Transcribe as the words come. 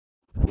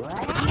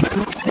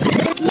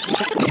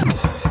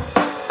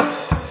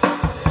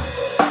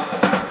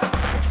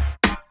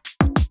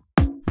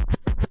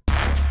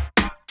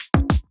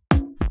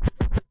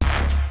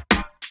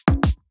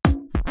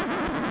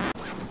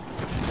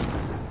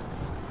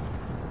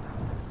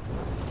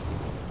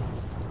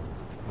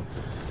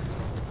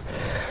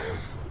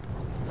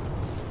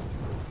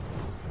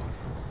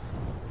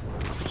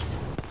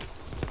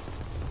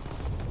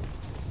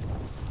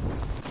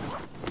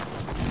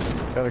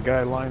Got a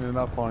guy lining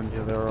up on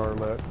you there,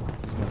 Arlette.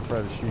 He's gonna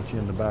try to shoot you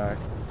in the back.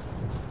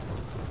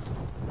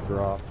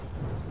 Drop.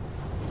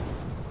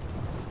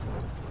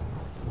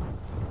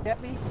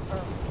 Get me?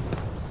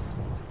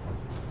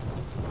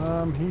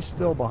 He's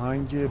still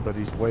behind you, but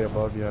he's way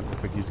above you. I don't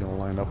think he's gonna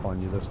line up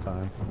on you this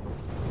time.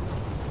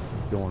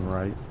 Going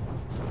right.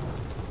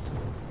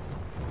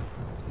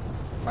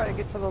 Try to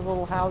get to the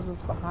little houses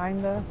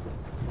behind the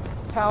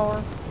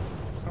tower,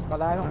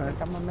 but I don't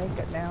think I'm gonna make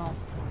it now.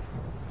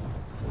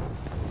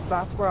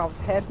 That's where I was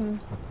heading,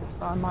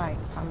 so I might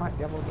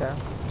be able to go.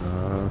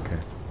 Okay.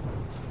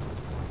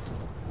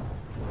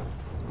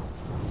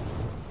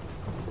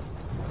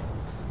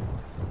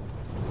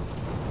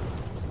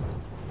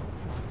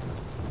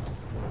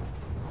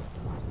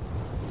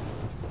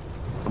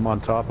 I'm on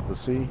top of the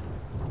sea.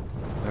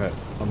 Alright,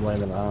 I'm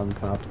landing on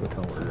top of the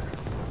tower.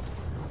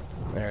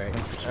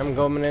 Alright, I'm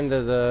going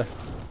into the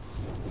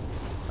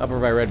upper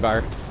by red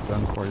bar.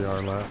 Gun for you,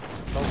 Arlette.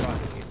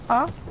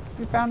 Huh?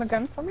 You found a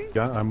gun for me?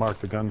 Gun, I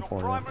marked a gun for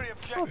you.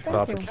 Oh,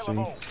 Top thank of you.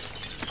 the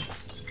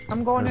sea.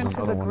 I'm going There's into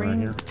another the one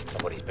green. right here.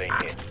 Somebody's been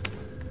hit.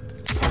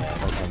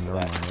 Okay, never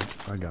mind.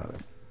 I got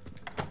it.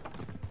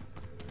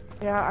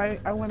 Yeah,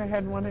 I went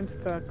ahead and went into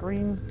the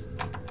green.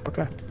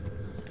 Okay.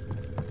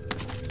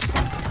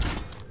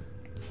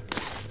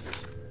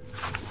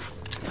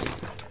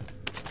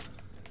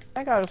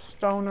 I got a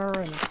stoner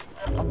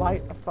and a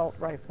light assault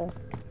rifle.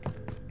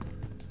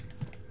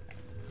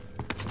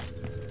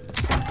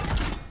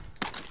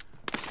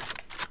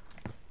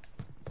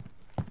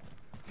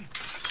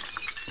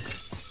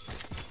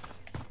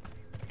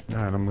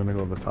 Alright, I'm gonna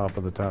go to the top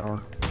of the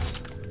tower.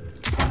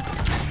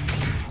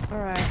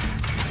 Alright.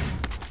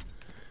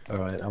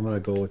 Alright, I'm gonna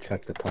go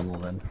check the tunnel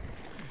then.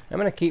 I'm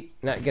gonna keep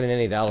not getting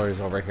any dollars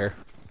over here.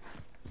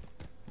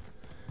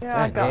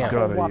 Yeah, I got damn. a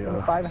Got a,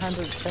 whopping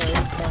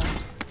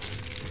 500K,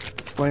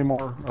 so.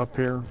 Claymore up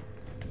here.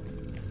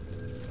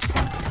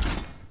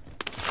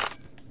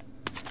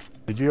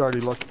 Did you already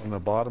look on the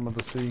bottom of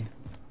the sea,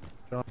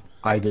 John?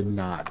 I did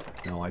not.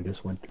 No, I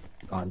just went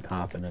on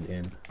top and then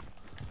in.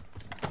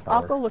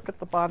 I'll go look at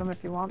the bottom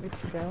if you want me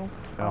to go.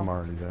 I'm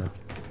already there.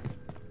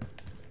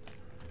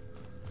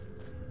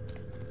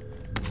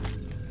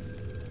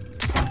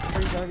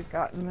 He's already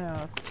gotten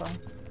this, so.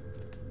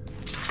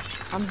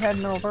 I'm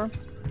heading over.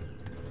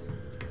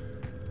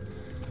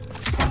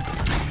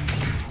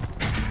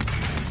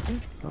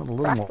 Got a little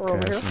Tractor more over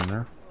cash here. in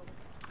there.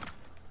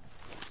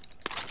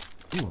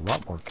 Ooh, a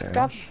lot more cash.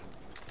 Got-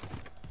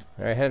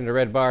 Alright, heading to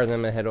red bar and then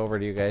I'm gonna head over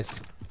to you guys.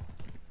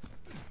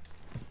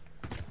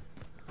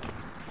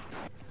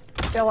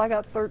 Bill, I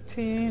got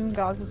 13.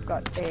 Gaza's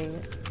got 8.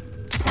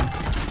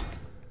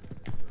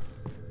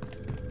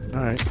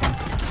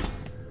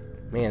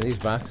 Alright. Man, these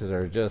boxes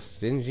are just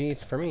stingy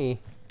for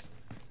me.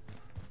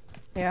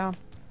 Yeah.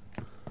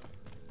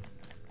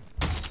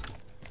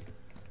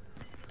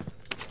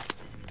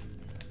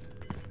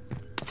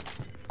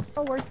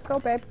 Oh, where'd you go,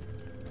 babe?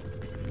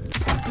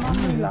 Come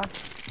on, Mila.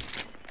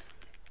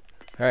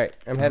 Alright,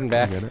 I'm heading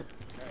back. Get it.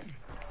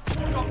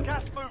 Got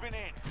gas moving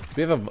in.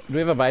 Do we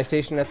have a buy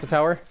station at the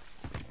tower?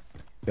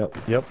 Yep.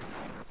 Alright,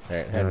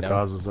 Yeah, heading down.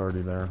 Gaza's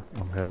already there.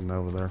 I'm heading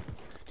over there.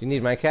 Do you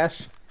need my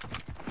cash?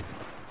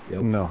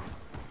 Yep. No.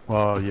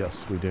 Well,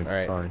 yes, we do.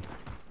 Alright. Sorry.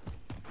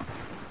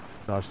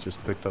 Josh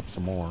just picked up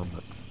some more,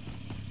 but...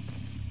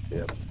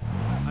 Yep.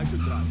 I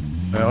should try.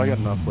 Yeah, I got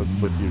enough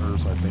with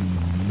yours, I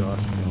think. Josh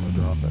is going to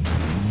drop it.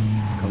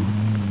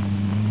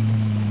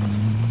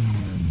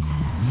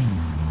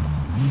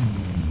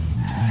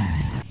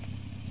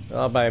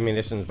 I'll buy a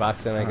munitions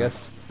box then, I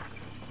guess.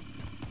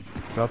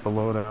 Got the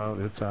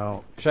loadout, it's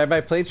out. Should I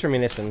buy plates or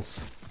munitions?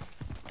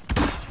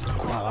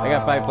 I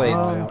got 5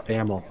 plates.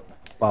 Ammo.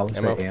 Well, I would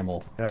Ammo? say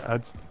ammo. Yeah,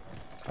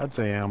 I'd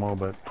say ammo,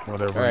 but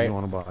whatever Alright. you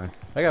want to buy.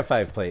 I got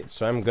 5 plates,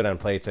 so I'm good on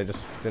plates. I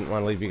just didn't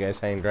want to leave you guys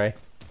high and dry.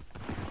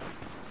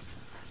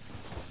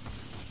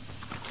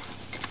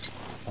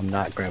 I'm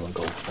not grabbing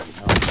gold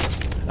right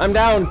now. I'm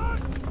down!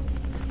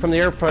 From the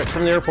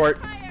airport.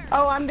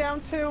 Oh, I'm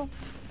down too.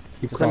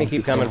 Just let me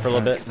keep coming for a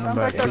little bit. I'm Sounds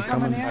like back. they're He's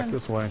coming coming back in.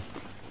 this way.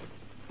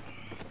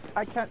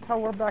 I can't tell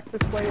where back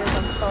this way is.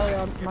 I'm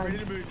sorry. ready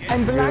to move.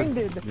 I'm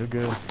blinded. You're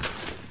good.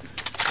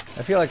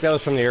 I feel like that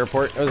was from the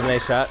airport. That was a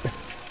nice shot.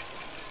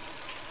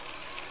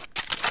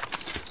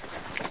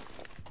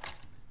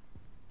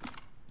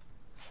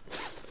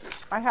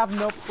 I have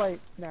no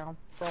plates now,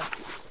 so.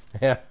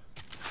 Yeah.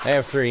 I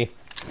have 3. Get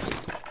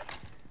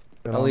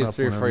I'll on leave up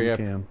 3 whenever for you you.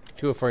 can.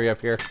 2 for you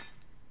up here.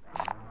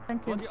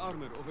 Thank you. Body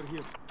armor over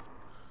here.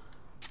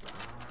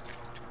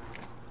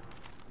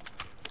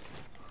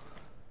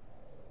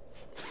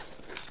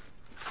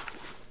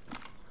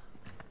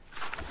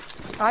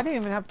 I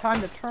didn't even have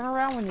time to turn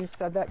around when you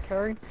said that,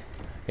 Carrie.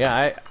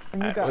 Yeah,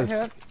 And you got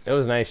hit. it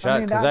was a nice I shot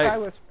mean, because that guy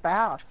was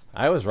fast.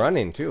 I was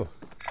running too.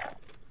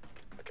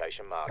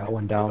 Location marked. Got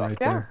one down right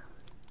Yeah. there.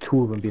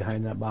 Two of them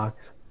behind that box.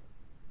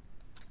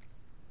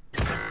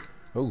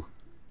 Ooh,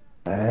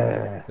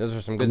 Uh, those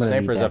are some I'm good gonna need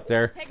snipers that. up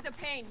there. Take the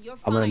pain. You're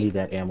fine. I'm gonna need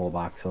that ammo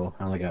box, so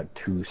I only got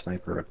 2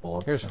 sniper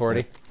bullets. Here's That's 40.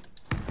 it.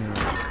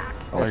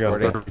 I got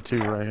 40. 32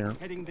 right here.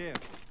 Heading there.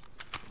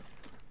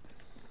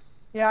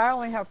 Yeah, I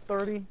only have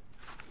 30.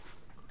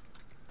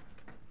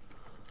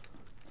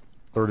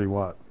 30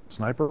 what?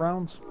 Sniper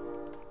rounds?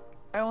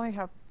 I only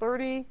have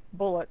 30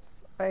 bullets.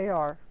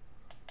 AR.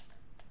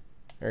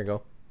 There you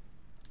go.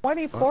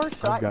 24 I've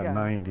shotgun. got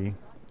 90.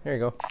 Here you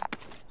go.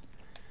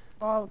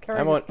 Well, Carrie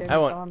I won't. just gave I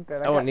me, won't. so I'm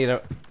good. I won't need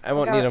a. I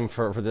won't got- need them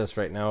for this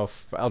right now.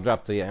 I'll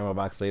drop the ammo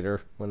box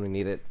later when we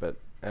need it, but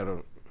I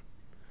don't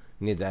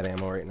need that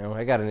ammo right now.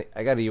 I got a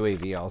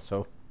UAV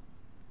also.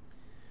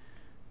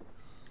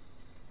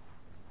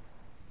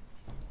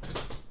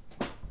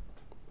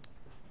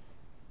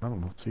 I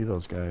don't see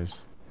those guys.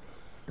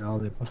 No,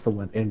 they must have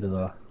went into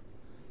the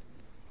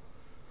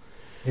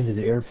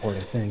airport,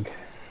 I think.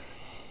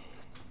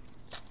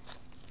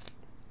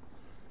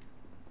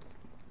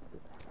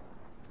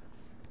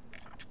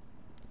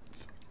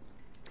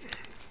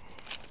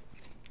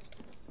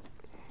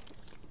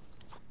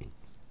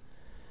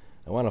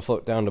 I want to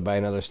float down to buy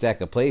another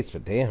stack of plates,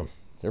 but damn,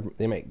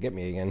 they might get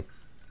me again.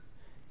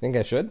 Think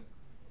I should?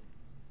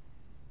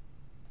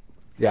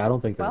 Yeah, I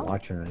don't think they're Well.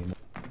 watching anymore.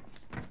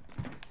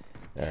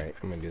 All right,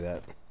 I'm gonna do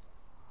that.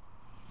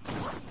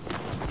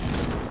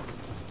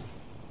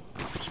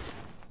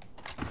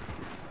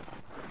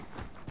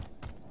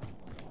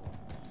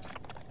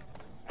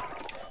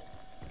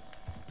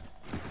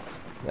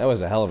 That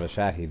was a hell of a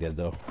shot he did,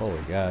 though. Holy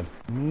God!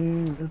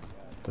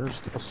 They're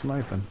still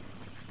sniping.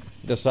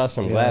 Just saw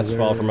some Yeah, glass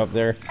fall they're- from up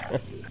there.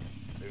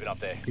 Moving up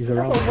there. He's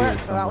around Oh, here where?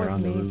 That somewhere was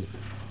on the me. roof.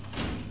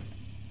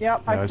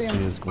 Yep, Yeah, I I see see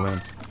him. his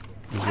glint.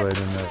 He's right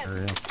in that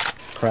area.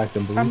 Cracked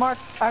and blue.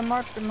 I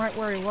marked him right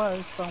where he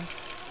was, so.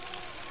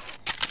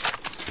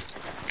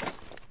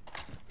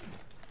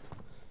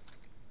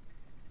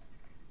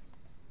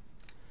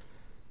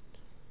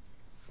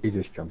 He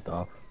just jumped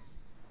off.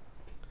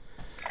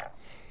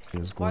 See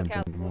his glint Mark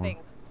out. anymore. Moving.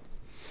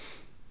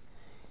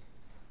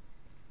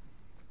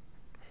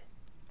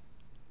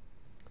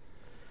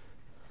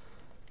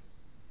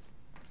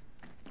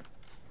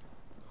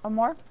 One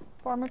more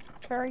for me,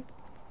 Cherry?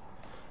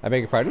 I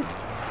beg your pardon?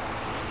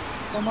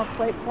 One more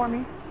plate for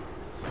me?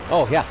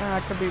 Oh yeah. And I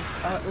could be,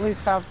 at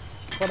least have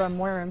what I'm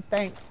wearing.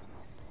 Thanks.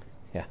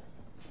 Yeah.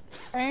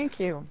 Thank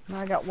you. And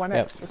I got one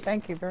Yep. extra.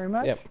 Thank you very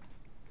much. Yep.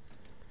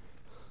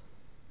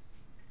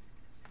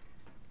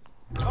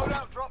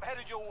 Loadout drop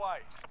headed your way.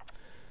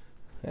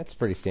 That's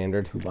pretty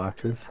standard. 2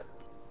 boxes.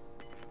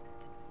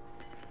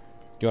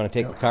 Do you want to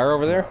take the car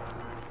over there?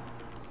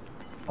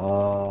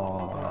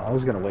 I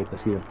was gonna wait to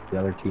see if the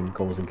other team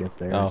goes and gets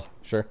theirs. Oh,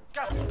 sure.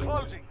 Gas is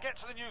closing. Get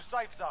to the new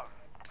safe zone.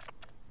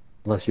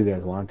 Unless you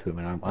guys want to, I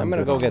mean, I'm I'm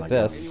gonna good go on get my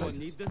this. guns. Anyone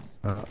need this?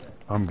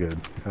 I'm good.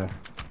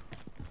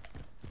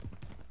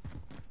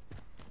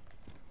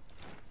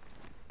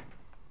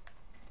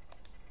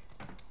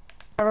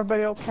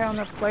 Everybody okay on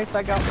this place?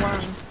 I got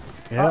one.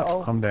 Yeah,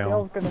 Uh-oh. I'm down.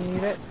 Bill's gonna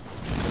need it.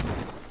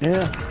 Yeah,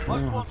 Most well,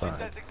 that's wanted alright.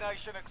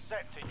 designation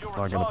accepted. You're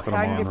I'm a gonna put target. them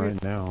I on give you-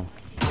 right now.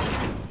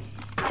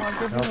 I'll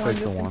give you I'll one take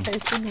just the in one.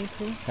 case you need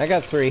to. I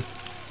got 3.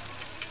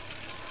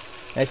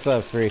 I still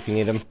have 3 if you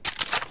need them.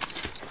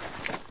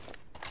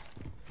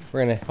 We're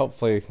gonna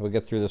hopefully we'll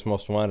get through this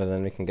most wanted,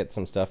 then we can get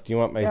some stuff. Do you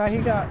want my? Yeah, he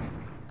got.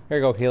 Here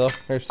you go, Helo.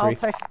 There's 3, I'll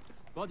take.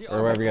 Body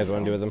or whatever you guys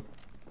want to do with them.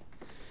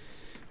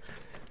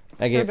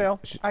 I Here, gave. Bill.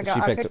 She I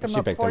picked picked them she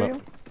up picked for them you.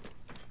 up.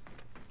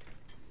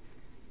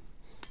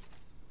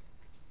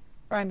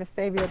 Trying to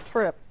save you a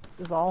trip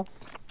is all.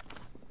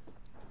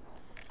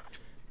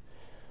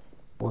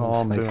 One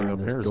All I'm sniper doing in up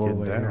this here is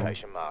doorway getting down. here.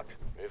 Location marked.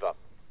 Move up.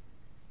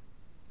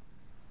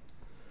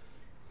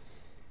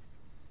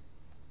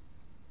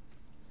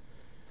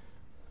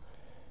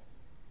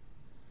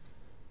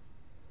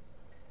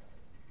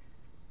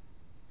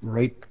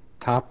 Right,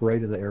 top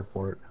right of the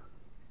airport.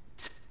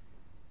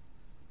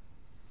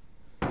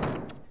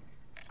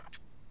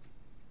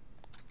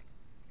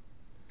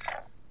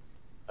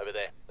 Over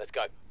there. Let's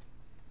go.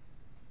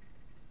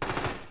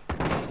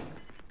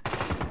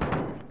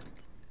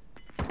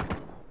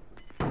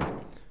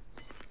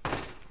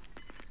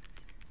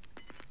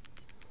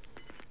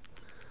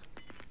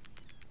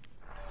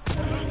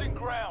 Losing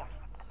ground.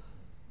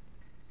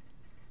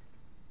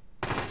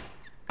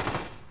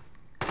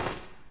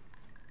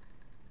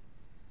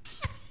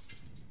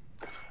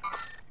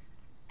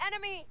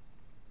 Enemy.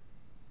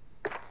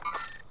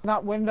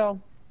 Not window.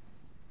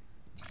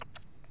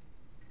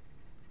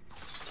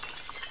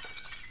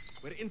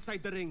 We're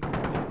inside the ring.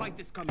 The fight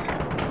is coming.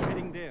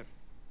 Heading there.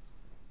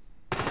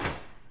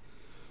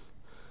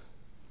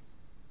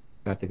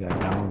 Got the guy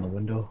down in the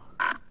window.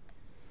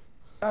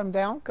 I'm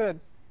down. Good.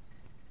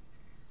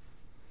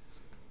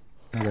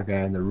 Another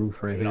guy on the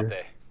roof right Moving up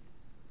here.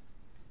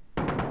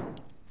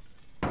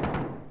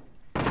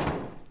 there.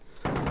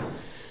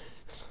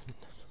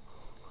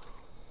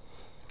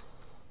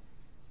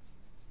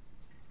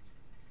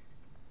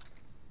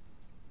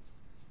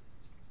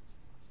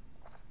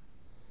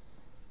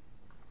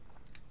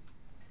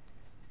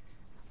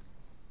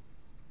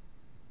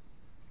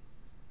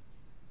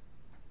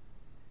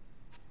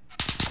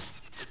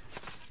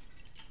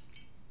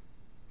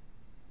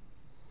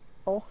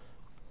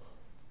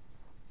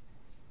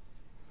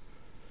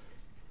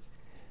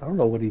 I don't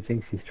know what he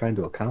thinks he's trying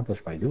to accomplish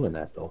by doing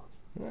that, though.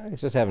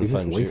 He's just having He's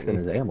fun just wasting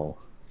shooting. his ammo.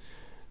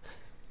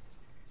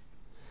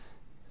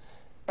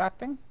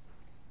 Distracting?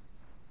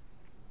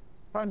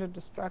 Trying to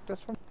distract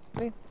us from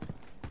somebody?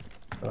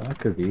 That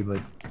could be,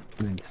 but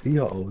I mean, see,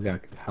 oh, we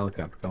got a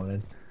helicopter coming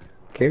in.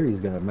 Carrie's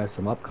gonna mess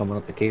him up coming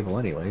up the cable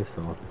anyway,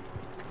 so.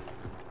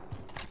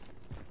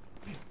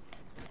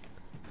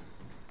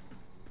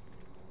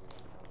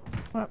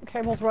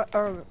 Cable's right,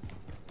 right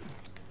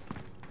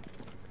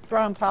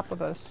on top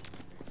of us.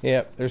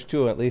 Yep, there's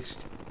two at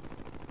least.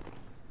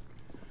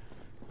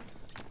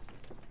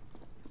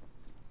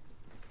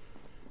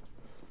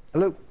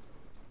 Hello.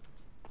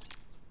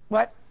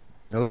 What?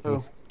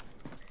 Hello.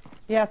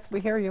 Yes, we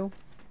hear you.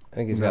 I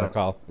think he's got a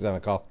call. He's on a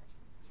call.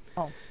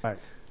 Oh. All right.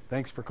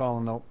 Thanks for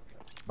calling. Nope.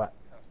 Bye.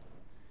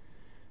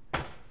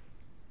 You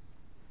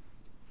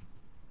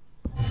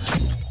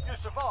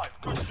survived.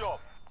 Good job.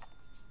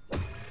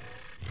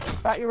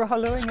 Thought you were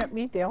hallooing at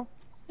me, Dale.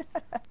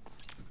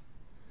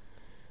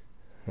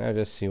 I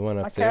just see one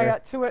up Okay, I there.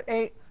 got 2 at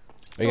 8.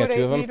 You got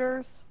 2 of them?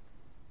 meters.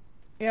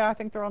 Yeah, I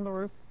think they're on the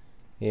roof.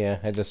 Yeah,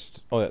 I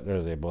just... Oh,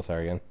 there they both are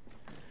again.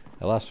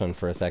 I lost one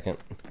for a second.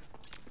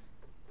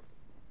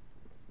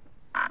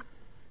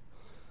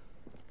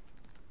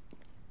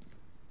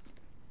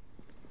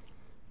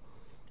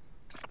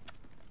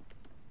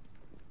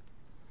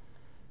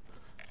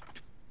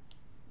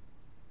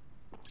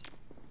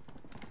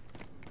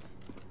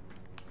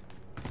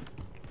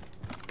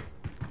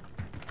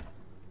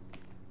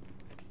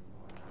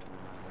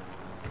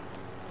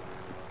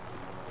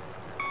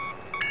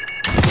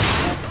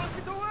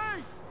 Rocket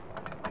away!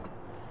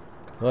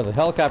 Well, the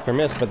helicopter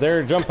missed, but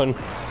they're jumping.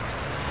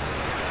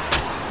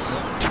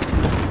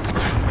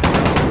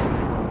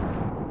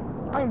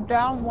 I'm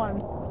down one.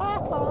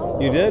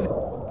 You did?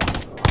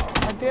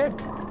 I did.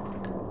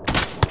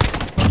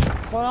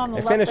 One on the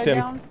I left finished side him.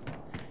 down.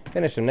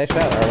 Finish him. Nice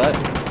shot,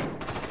 Arlette.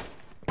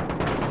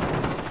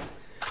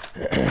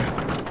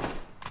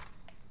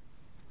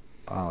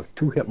 Wow,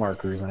 2 hit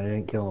markers and I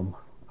didn't kill him.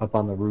 Up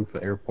on the roof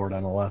of the airport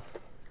on the left.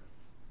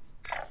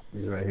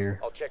 He's right here.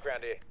 I'll check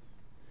round here.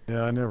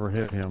 Yeah, I never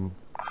hit him.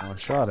 I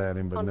shot at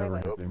him, but On my never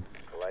way. hit him.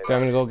 Do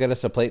I'm gonna go get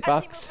us a plate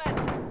box?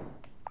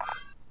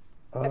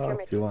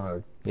 If you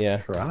want Yeah.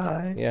 to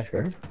try, Yeah.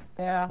 sure.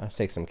 Yeah, I'll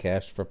take some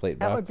cash for plate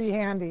that box. would be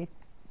handy.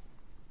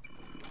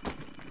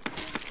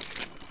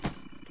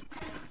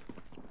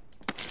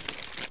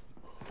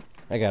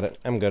 I got it.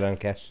 I'm good on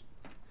cash.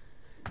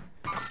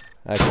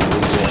 I can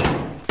lose it.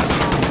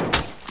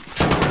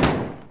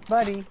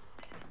 Buddy.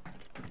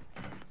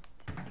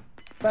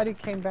 Buddy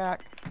came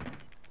back.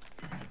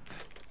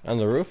 On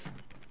the roof?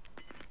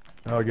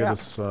 I'll get Yeah.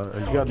 us. You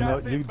got no,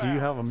 do you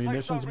have a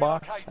munitions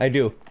box? I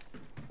do.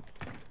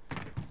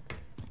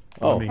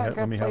 Oh,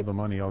 Let me have the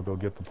money. I'll go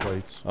get the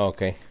plates.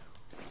 okay.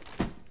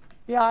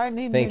 Yeah, I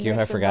need Thank you, I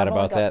munitions. forgot I've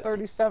only about got that.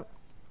 37.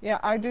 Yeah,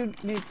 I do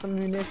need some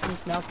munitions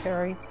now,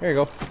 Carrie. Here you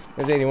go.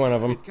 There's 81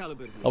 of them. Good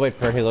caliber here. I'll wait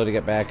for Helo to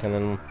get back and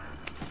then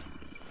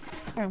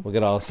we'll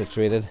get all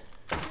situated.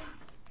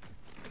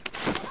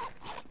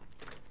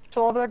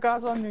 So over there,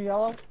 guys on your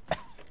yellow.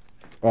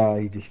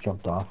 He just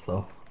jumped off,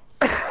 so.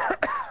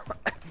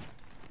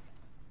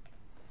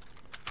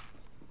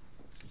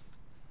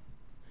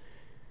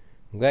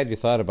 I'm glad you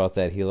thought about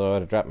that, Helo.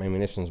 I'd have dropped my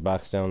munitions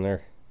box down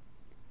there.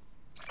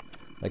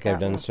 Like I've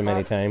done so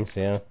many times,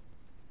 yeah.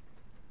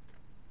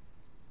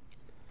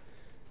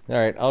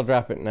 Alright, I'll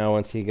drop it now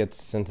once he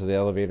gets into the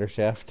elevator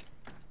shaft.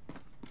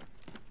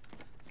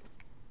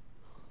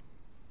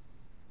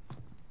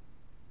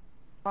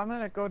 I'm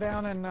gonna go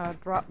down and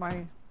drop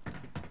my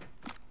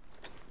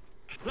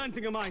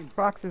Planting a mine.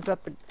 proxies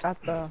at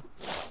the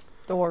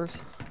doors.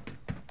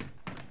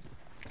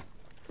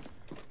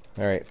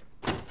 Alright.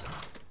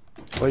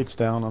 Plates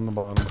down on the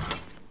bottom.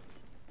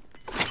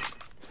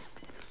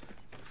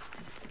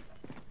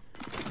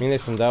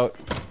 Munitions out.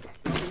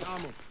 Planting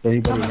ammo. Does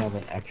anybody have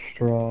an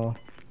extra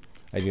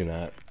I do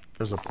not.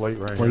 There's a plate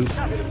right plate?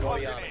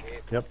 here.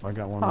 Yep, I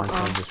got one right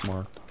there just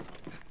marked.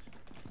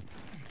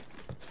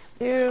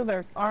 Ew,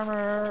 there's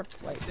armor.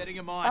 Like, Setting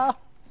a mine.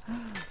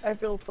 I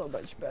feel so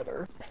much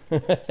better.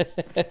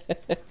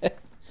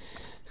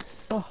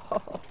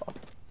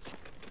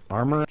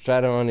 Armor?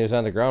 Shot him when he was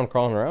on the ground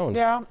crawling around.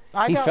 Yeah,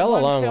 I He got fell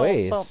a one long kill,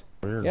 ways. so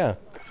Weird. Yeah.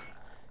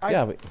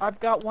 Yeah, but I've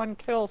got one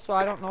kill, so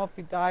I don't know if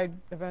he died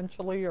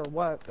eventually or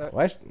what. But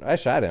well, I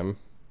shot him.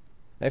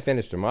 I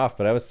finished him off,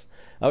 but I was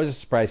just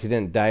surprised he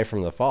didn't die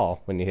from the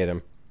fall when you hit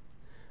him.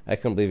 I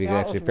couldn't believe he Yeah, could it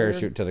actually was weird.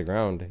 parachute to the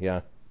ground.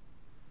 Yeah.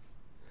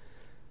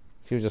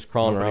 He was just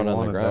crawling Nobody around on the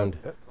wanted ground.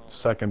 that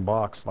second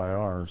box by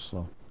ours,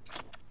 so.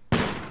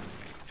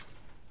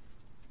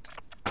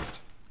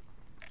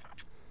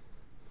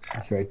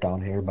 It's right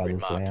down here by Grid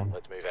this marked. lamb.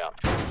 Let's move out.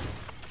 is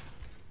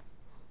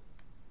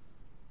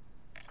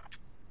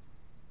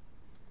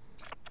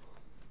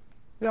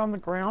he on the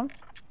ground?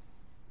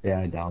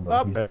 Yeah, I downed him.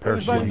 Oh. He's-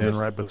 Parachuting in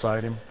right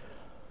beside him.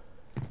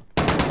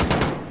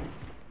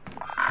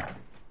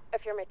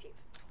 Affirmative.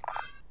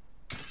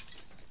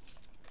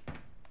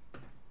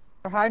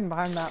 They're hiding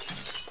behind that.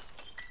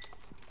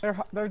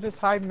 They're just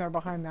hiding there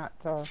behind that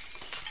car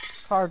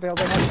veil.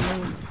 They haven't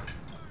moved.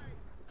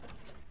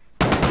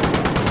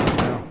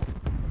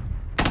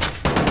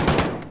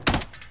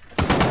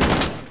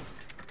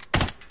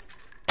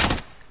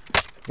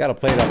 Got a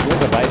plate up.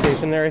 There's a buy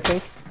station there, I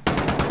think.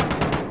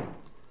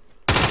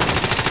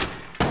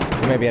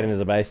 We might be heading to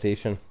the buy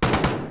station. I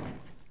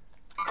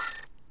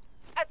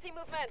see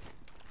movement.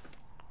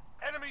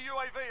 Enemy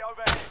UAV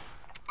overhead.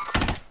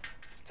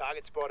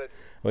 Target spotted.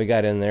 We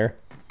got in there.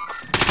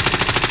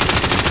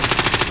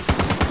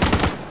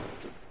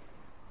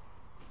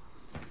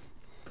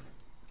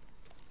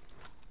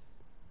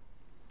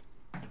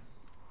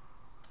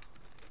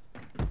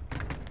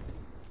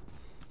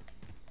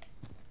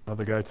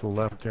 Another guy to the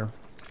left here.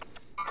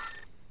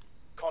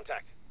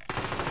 Contact.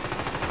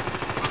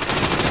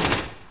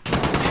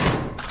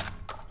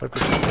 Took a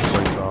couple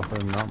plates off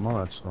him, not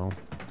much, so.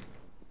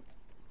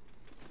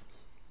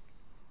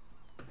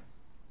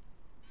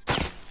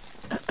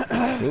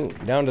 Ooh,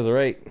 down to the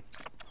right.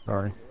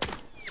 Sorry.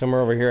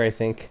 Somewhere over here, I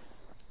think.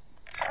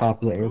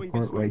 Top of the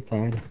airport, right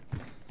side.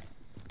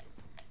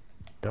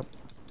 Yep.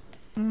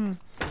 Hmm.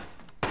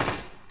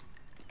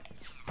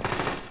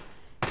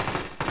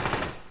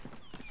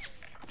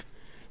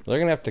 They're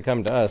gonna have to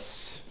come to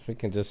us. We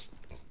can just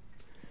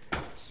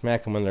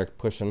smack them when they're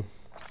pushing.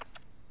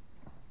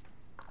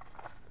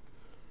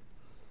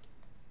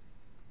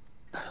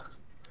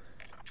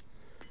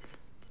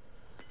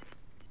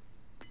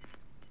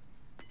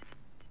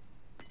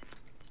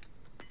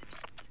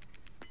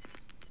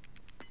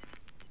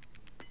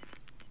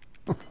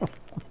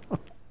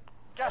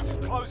 Gas is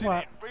closing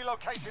What? in.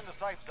 Relocating the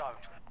safe zone.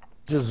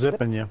 Just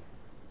zipping you.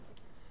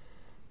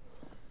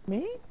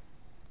 Me?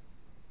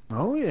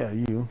 Oh yeah,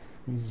 you.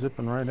 He's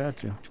zipping right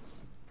at you.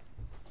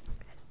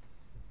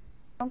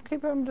 I'm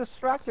keeping him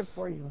distracted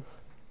for you.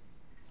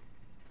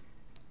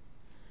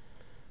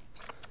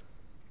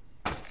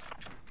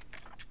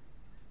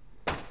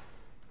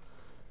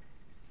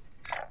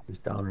 He's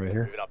down right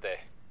here. Moving up there.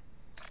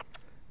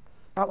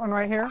 That one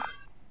right here.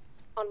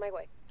 On my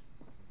way.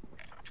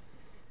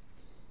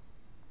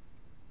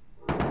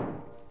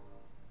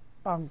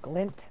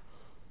 Glint.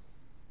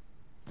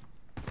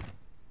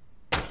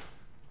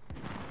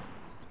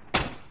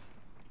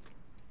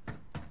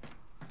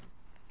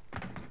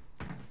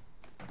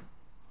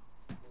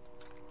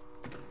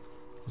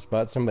 Just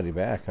bought somebody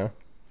back, huh?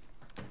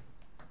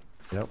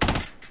 Yep.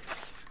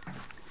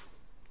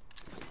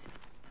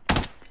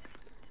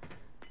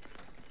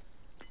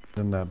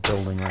 In that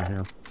building right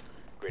here.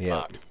 Grid Yeah.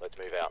 marked. Let's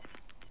move out.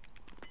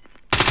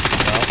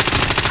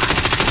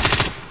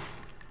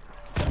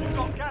 You've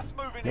got gas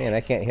moving Man, in.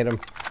 I can't hit him.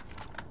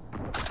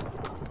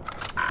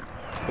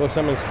 Oh,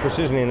 someone's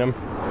precisioning him.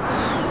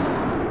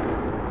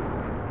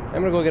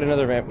 I'm gonna go get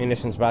another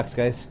munitions box,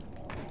 guys.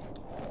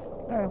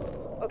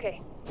 Oh.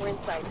 Okay, we're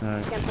inside.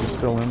 Alright, Cancel he's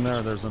still in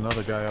there. There's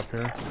another guy up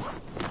here.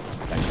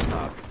 Action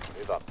mark.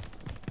 Move up.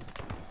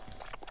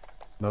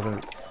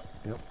 Another.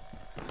 Yep.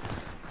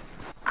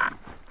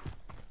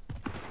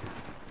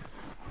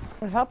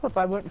 It would help if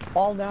I wouldn't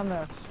fall down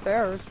the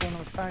stairs when I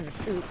was trying to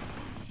shoot.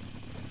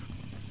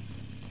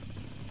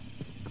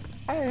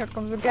 Hey, here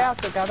comes the gas.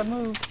 I gotta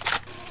move.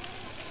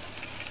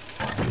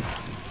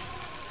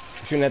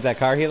 Shooting at that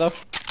car, Helo?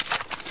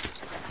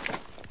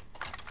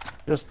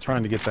 Just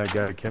trying to get that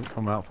guy to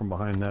come out from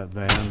behind that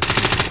van. See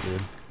what he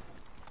did.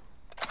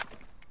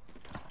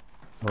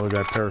 Another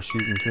guy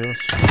parachuting to us.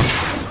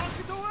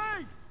 Target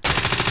away!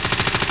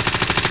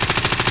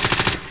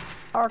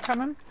 Power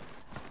coming.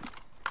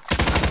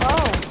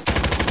 Oh.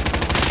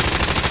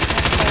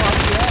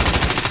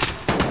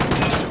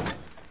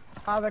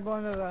 Oh, they're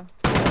going to the...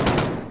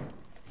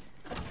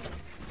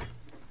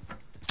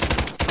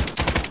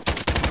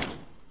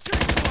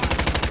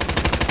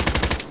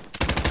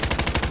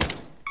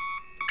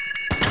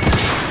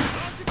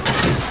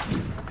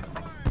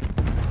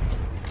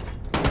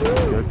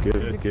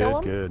 Good, kill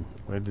him? good.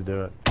 Way to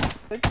do it.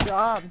 Good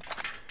job.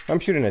 I'm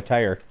shooting a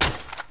tire.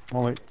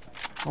 Only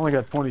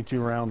got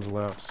 22 rounds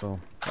left, so.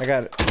 I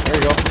got it. There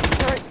you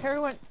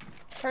go.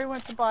 Harry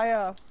went to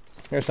buy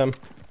Here's some.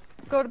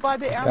 go to buy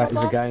the ammo There's a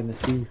box. guy in the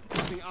sea.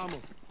 Dropping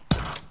ammo.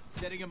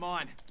 Setting a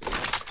mine.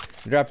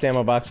 Dropped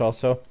ammo box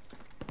also.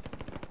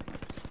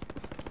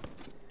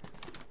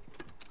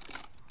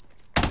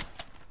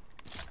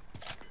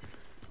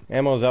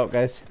 Ammo's out,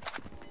 guys.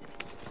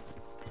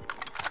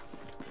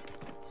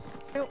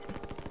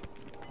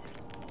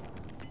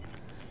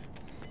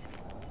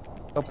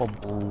 Couple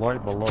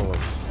right below us.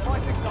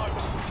 Fighting's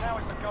over. Now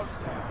it's a ghost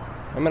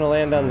town. I'm gonna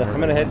land on the. I'm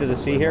gonna head to the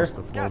sea here. Must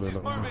have Gas is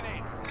floated up. moving in.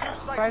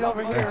 New safe Right zone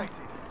over here. located.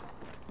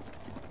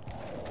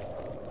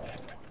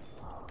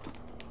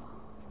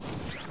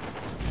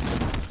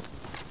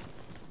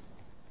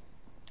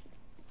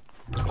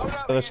 Load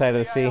out Other side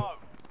of the sea. AO.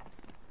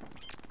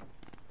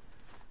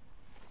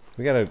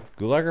 We got a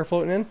gulager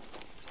floating in.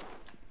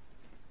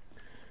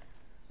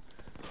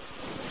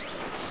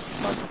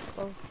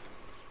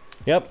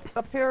 Yep.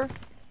 Up here.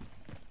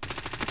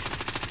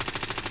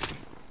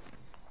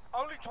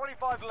 Only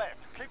 25 left.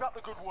 Keep up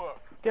the good work.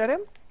 Get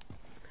him.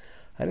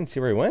 I didn't see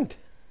where he went.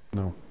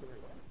 No.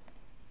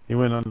 He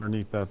went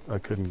underneath that. I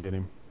couldn't get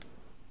him.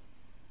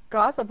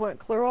 Gaza went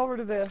clear over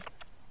to the...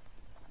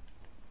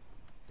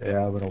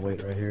 Yeah, I'm gonna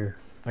wait right here.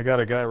 I got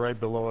a guy right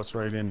below us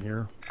right in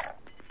here.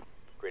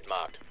 Grid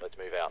marked. Let's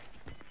move out.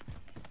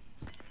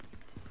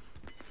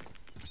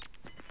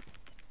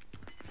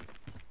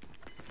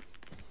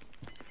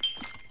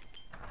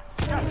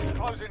 Gas is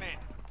closing in.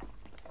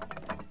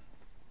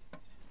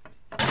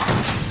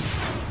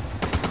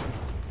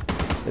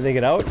 Did they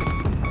get out?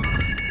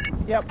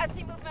 Yep. I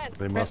see movement.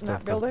 They must in that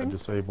have building?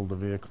 disabled the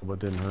vehicle but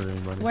didn't hurt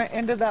anybody. Went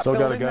into that Still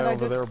got a building guy that I over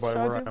just there by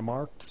showed where you. I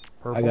marked.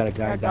 I got a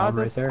guy Yeah, down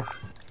right Gaza's- there.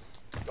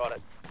 Got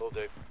it. Will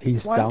do.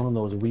 He's What? down in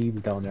those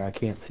weeds down there. I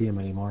can't see him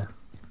anymore.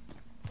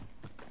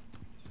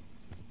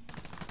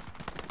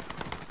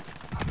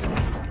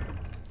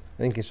 I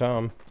think you saw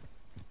him.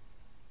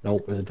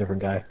 Nope, it was a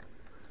different guy.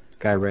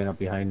 Guy ran up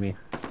behind me.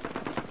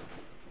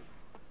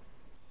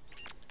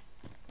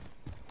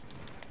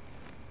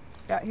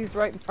 Yeah, he's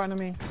right in front of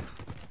me.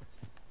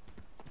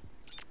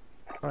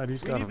 Alright,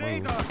 he's We got need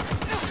him. Vader.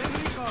 Send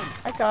recon.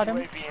 I got him.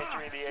 UAV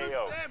entering the Shoot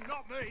AO. them,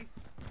 not me.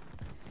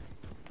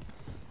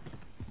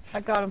 I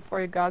got him for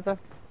you, Gaza.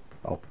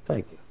 Oh,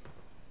 thank you.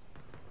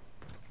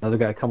 Another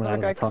guy coming out of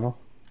Another the guy tunnel.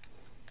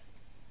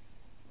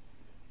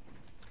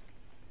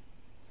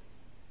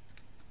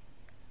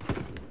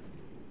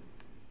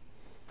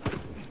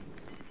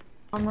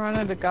 I'm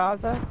running to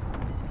Gaza.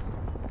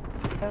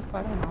 Yes,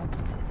 I don't know.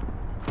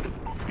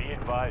 Be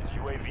advised,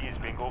 UAV is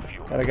bingo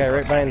fuel. Got a guy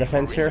right behind the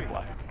fence here.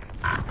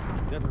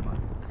 Never mind.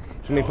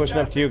 He's gonna be pushing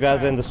up to you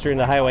guys in the street in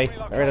the highway.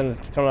 Right on the,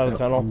 coming out of the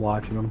tunnel. I'm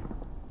watching him.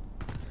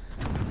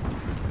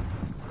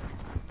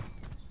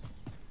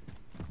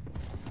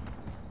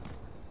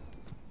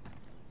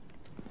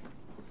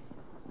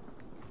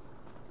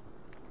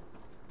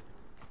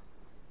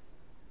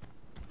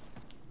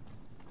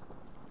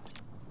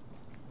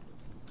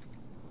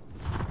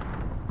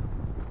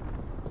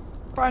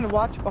 Trying to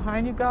watch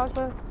behind you,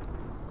 Gaza.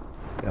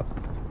 Yep.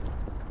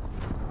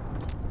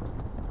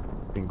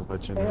 Been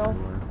glitching Helo.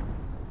 everywhere.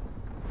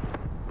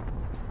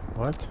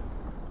 What?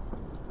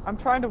 I'm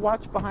trying to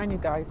watch behind you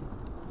guys.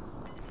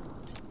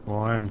 Well,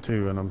 I am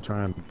too, and I'm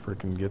trying to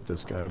freaking get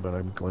this guy, but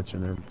I'm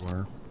glitching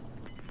everywhere.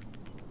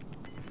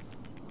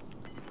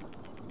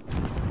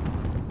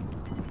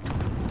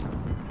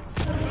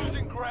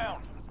 Losing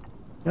ground.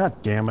 God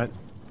damn it.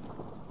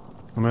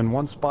 I'm in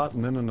one spot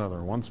and then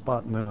another, one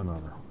spot and then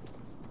another.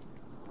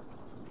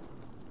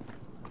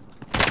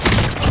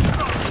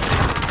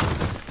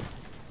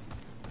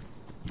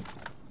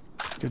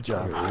 Good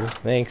job.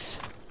 Thanks.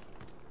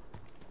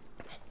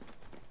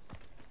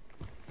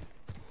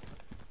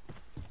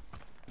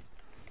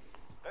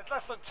 There's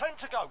less than 10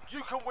 to go.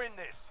 You can win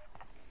this.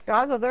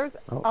 Gaza, there's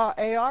Oh.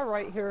 AR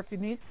right here if you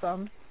need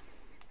some.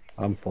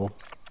 I'm full.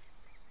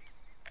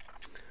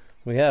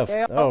 We have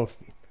Yeah.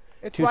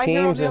 It's Two right here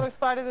on teams the and- other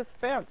side of this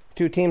fence.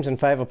 2 teams and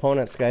 5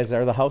 opponents, guys.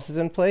 Are the houses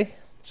in play?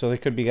 So there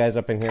could be guys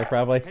up in here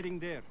probably. Heading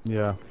there.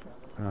 Yeah.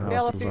 Our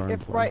Dale, houses are in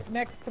if play. right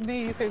next to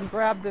me, you can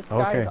grab this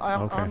Okay,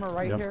 guy's okay, armor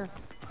right yep. here.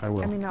 I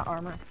will. I mean, not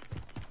armor.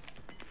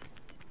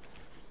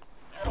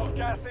 Got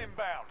gas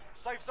inbound.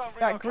 Safe zone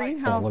That relocated. Oh,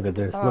 greenhouse. look at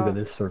this. Look at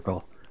this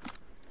circle.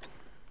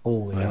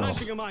 Holy hell.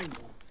 Planting a mine.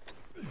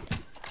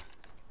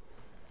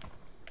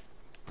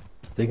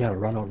 They gotta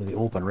run out to the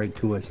open right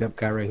to us. Yep,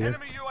 guy right here.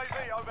 Enemy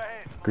UAV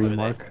overhead. Green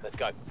mark. Let's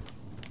go.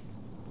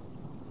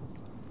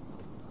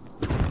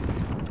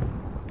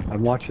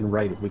 I'm watching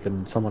right. If we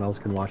can, someone else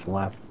can watch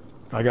left.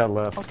 I got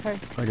left. Okay.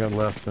 I got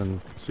left, and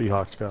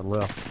Seahawks got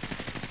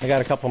left. I got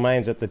a couple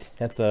mines at the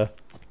Gas is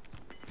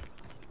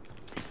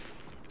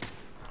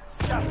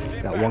Got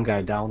inbound. one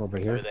guy down over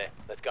here. Over there.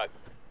 Let's go.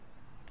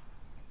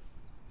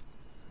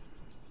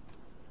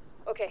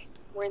 Okay,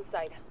 we're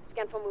inside.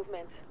 Scan for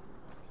movement.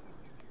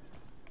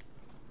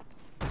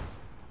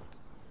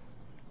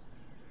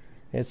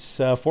 It's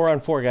 4 on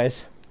 4,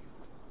 guys.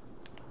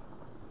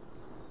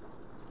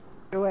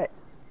 Do it.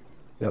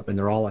 Yep, and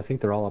they're all. I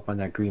think they're all up on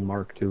that green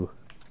mark too.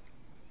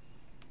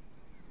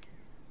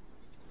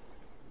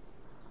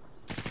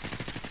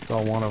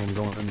 Saw one of them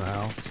going in the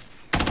house.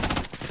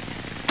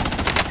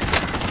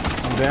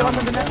 I'm down. Going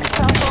to the next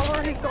house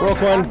over. He's going Broke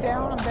down. one. I'm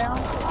down. I'm down.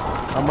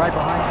 I'm right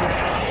behind you.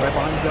 Right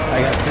behind you.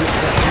 I got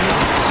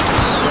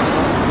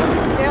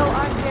Dale,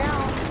 I'm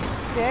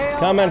down. Dale.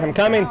 Coming, I'm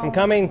coming, down. I'm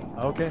coming.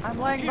 Okay. I'm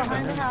laying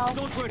behind the house.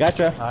 Don't worry.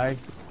 Gotcha. Hi.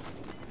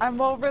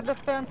 I'm over the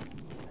fence.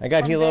 I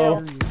got I'm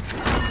Helo. down.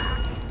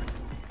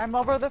 I'm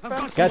over the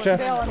fence. Gotcha.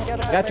 Dale, I'm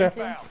getting Gotcha.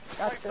 thinking. Safe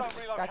Gotcha. zone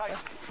Gotcha. relocated.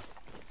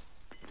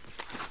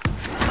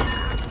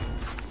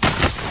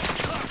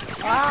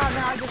 Ah,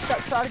 now I just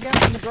got shot again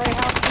from the gray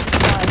house to the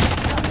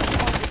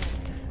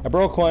side. I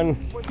broke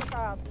one.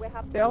 We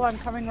have Dale, I'm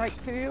coming right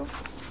to you.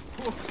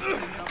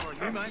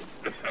 You might.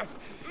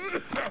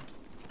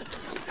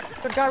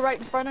 The guy right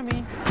in front of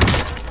me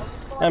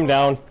I'm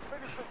down.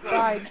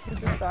 died. He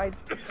just died.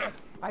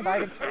 I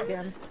died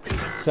again.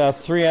 So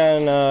 3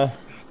 on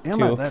Damn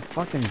 2. it, that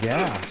fucking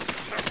gas.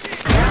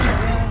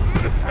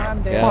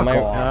 I'm dead. Yeah, my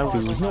I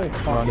was no fucking way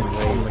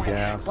from the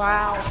gas.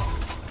 Wow.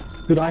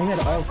 Dude, I had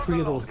all 3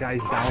 of those guys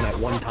down at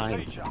one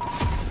time.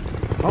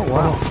 Oh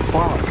wow.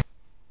 Fuck.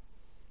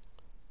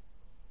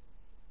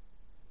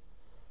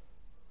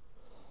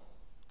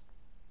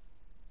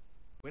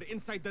 We're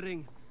inside the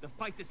ring. The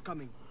fight is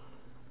coming.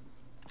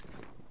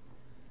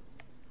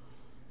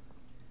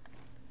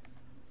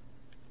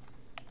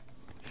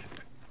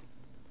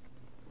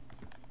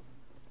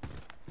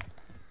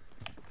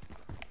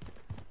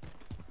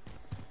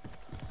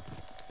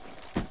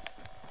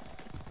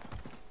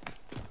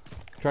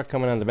 Truck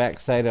coming on the back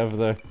side of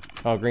the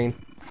all green.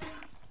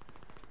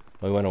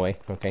 Oh, he went away.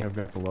 Okay, I've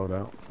got the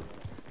loadout.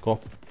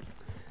 cool.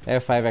 I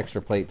have 5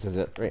 extra plates. Is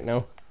it right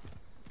now?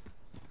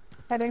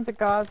 Heading to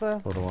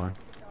Gaza. So do I.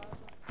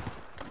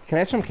 Can I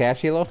have some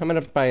cash, Helo? I'm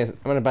gonna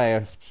buy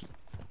a.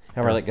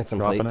 However, I like get some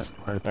Dropping plates. it.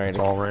 Right, All right. it's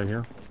all right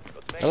here.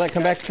 I'll like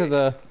come back to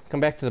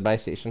the buy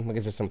station. We'll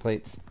get you some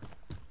plates.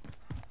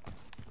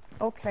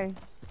 Okay.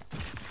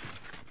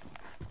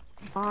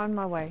 On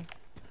my way.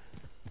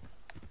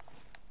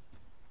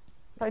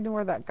 I knew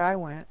where that guy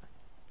went.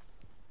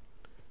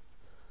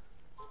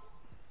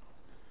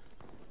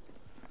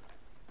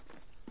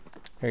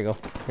 Here you go.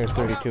 Here's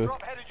 32.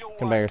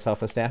 Can buy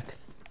yourself a stack.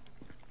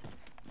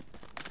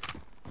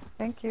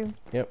 Thank you.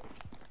 Yep.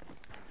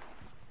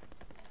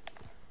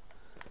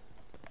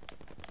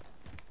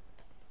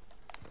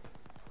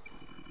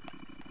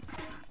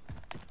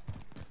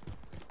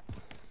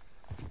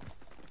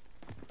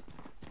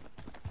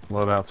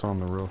 Loadout's on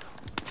the roof.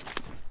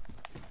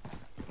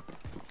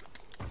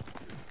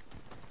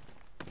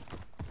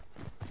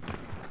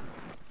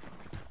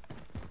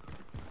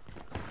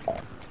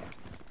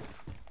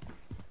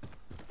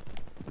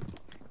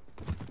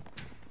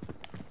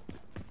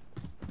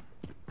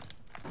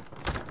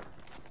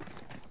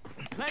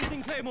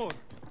 Planting Claymore.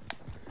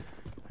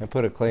 I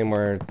put a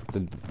claymore at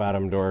the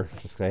bottom door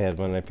just 'cause I had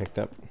one I picked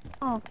up.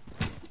 Oh,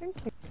 thank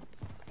you.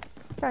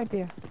 Good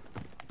idea.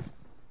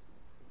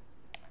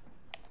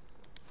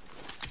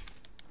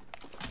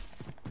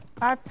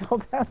 I fell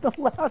down the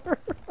ladder.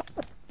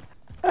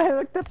 I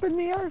looked up in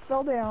the air,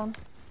 fell down.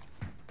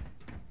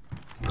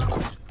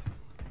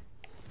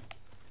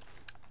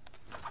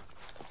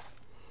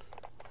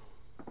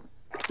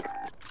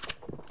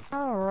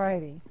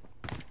 Alrighty.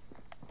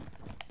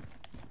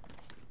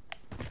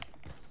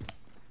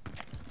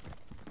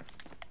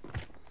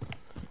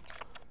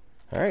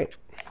 Alright.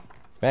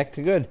 Back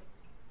to good.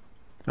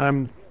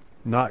 I'm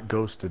not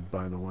ghosted,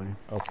 by the way.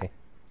 Okay.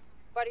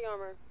 Body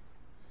armor.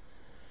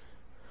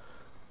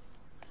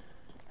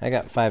 I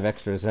got 5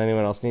 extras. Does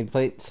anyone else need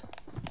plates?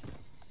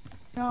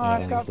 No,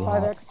 I've got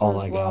 5 extras. All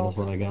I got well. is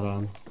what I got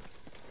on.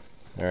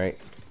 Alright.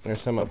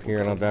 There's some up here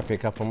and I'll drop you a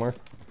couple more.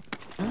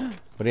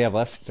 What do you have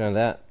left on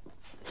that?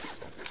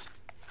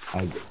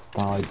 I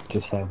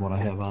just have what I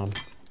have on.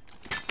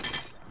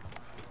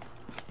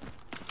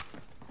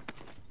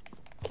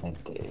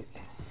 Can't take.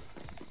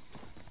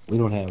 We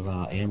don't have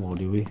ammo,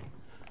 do we?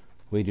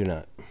 We do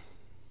not.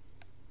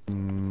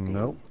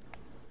 Nope.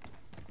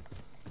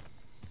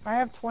 I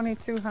have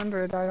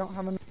 2,200. I don't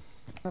have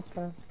enough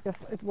to. Yes,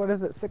 what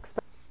is it?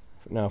 6,000?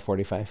 No,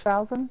 45.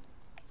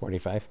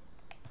 45.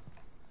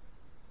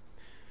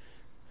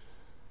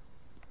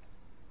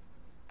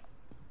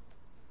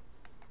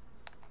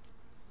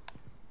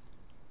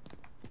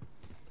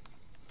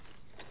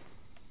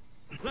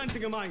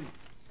 Planting a mine.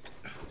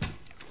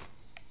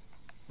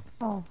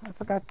 Oh, I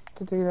forgot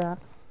to do that.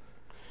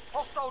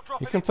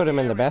 You can put him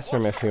in the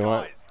bathroom if you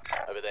want.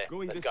 Over there.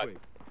 Going Let's this go. way.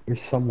 There's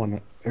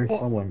someone.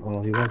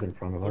 Well, he was in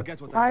front of us.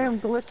 Forget what I I said. am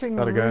glitching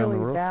Got a guy on the really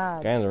roof?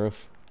 bad. Guy on the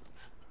roof.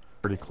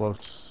 Pretty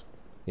close.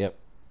 Yep.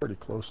 Pretty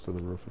close to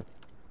the roof.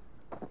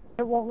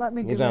 It won't let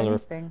me He's do on the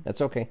roof. anything.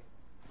 That's okay.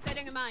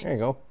 Setting a mine. There you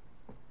go.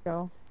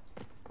 Go.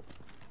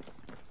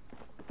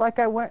 It's like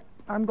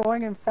I'm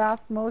going in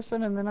fast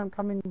motion and then I'm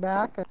coming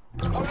back. And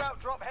Loadout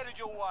drop headed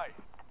your way.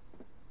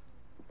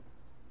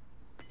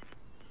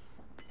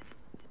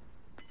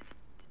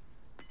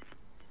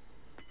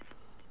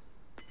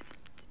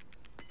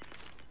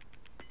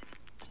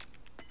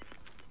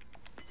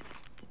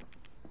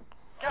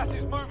 Gas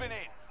is moving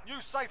in. New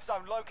safe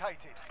zone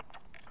located.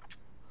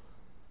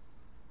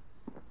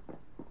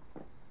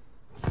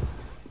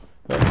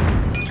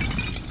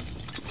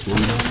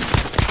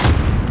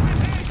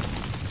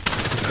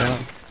 He's down.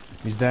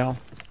 He's down.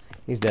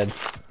 He's dead.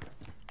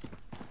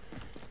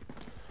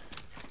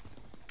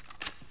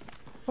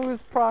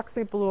 whose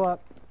proxy blew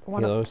up?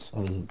 One of Helos.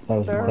 That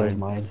was Stairs?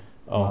 mine.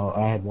 Oh.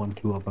 I had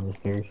 1-2 up on the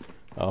stairs.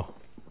 Oh.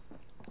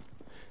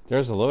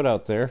 There's a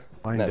loadout there.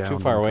 Lying Not down too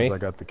far though, 'cause away. I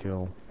got the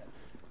kill.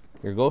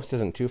 Your ghost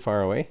isn't too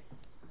far away.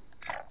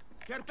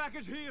 Care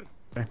package here.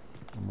 Okay,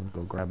 I'm gonna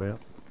go grab it.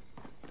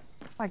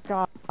 my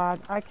God,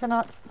 I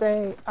cannot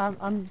stay. I'm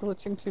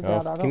glitching too Oh,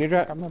 bad. I can don't you think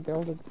drop- I'm gonna be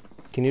able to.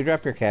 Can you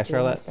drop your cash Do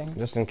roulette? anything.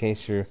 Just in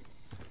case you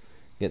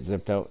get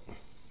zipped out.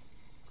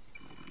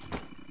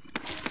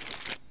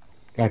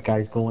 Got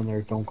guys going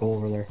there. Don't go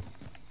over there.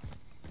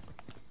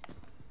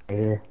 Right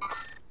here.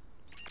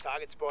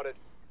 Target spotted.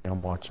 Yeah,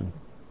 I'm watching.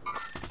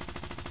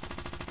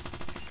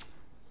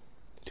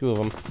 2 of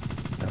them.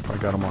 Yep, I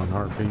got him on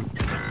heartbeat.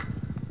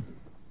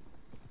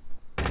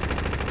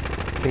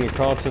 Can you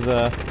crawl to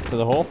the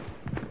hole?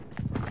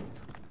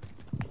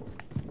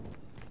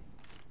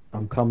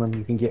 I'm coming.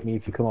 You can get me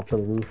if you come up to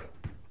the roof.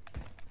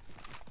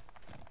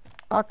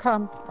 I'll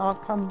come.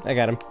 I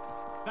got him.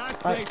 That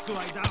place to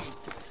lie down.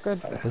 Good.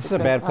 This is a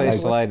bad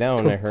place to lie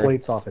down, I Took heard.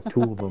 plates off of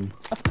 2 of them.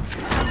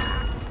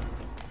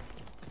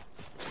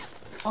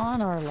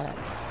 On our left.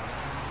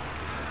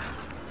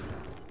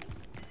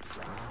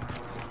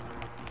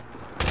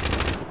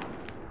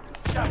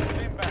 Gas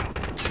is inbound.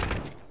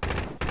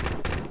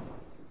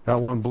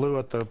 Got one blue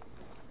at the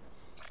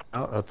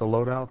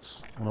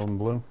loadouts. One of them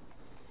blue.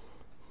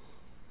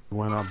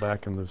 Went out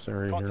back in this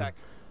area Contact.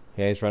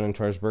 Yeah, he's running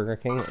towards Burger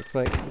King, it looks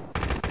like. here.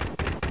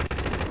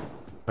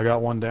 I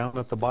got one down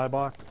at the buy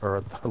box or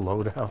at the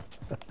loadout.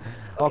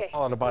 I'll Okay,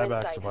 call it a we're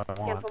buybacks inside. if I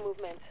want. Cancel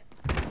movement.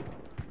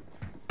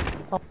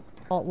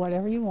 Oh,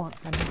 whatever you want,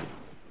 honey.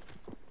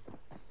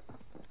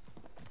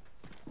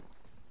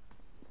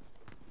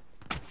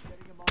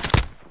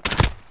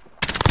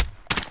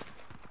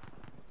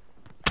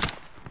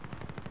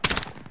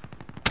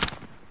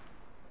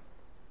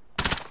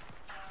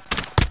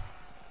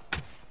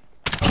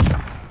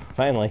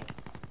 Finally.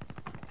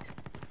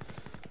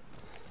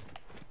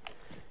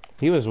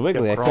 He was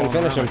wiggly, I couldn't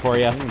finish him for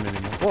you.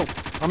 Whoa!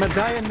 I'm a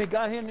guy in me,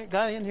 guy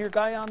in here,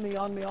 guy on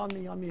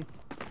me.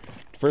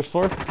 First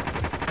floor?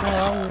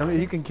 I mean,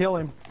 you can kill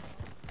him.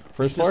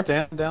 First Just floor?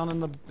 stand down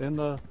in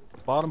the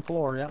bottom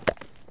floor, yeah.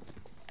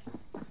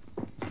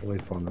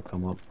 Wait for him to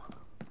come up.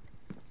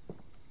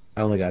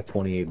 I only got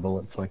 28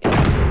 bullets, so I can't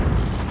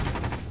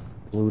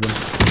loot him.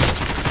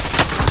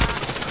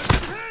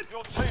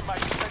 Your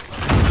teammates take the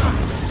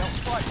They'll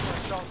fight for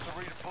a chance to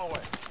redeploy.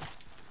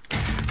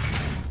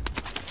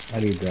 I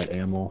need that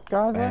ammo.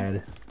 Gaza?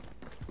 Bad.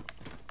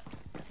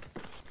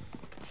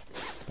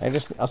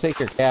 I'll take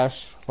your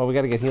cash. Well, we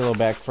gotta get Helo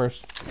back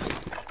first.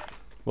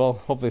 Well,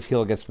 hopefully if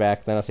Helo gets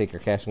back, then I'll take your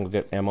cash and we'll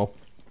get ammo. What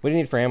do you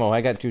need for ammo?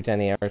 I got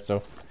 210 AR,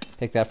 so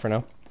take that for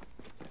now.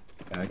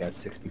 I got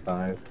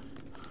 65.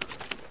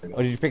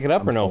 Oh, did you pick it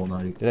up or no? full now.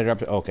 Did I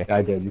drop it? Oh, okay.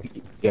 I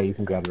did. Yeah, you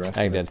can grab the rest.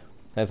 I of it. did.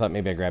 I thought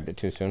maybe I grabbed it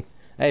too soon.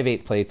 I have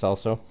 8 plates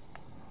also.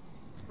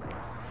 Can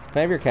I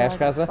have your cash,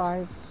 Gaza?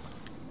 5.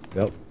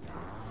 Yep.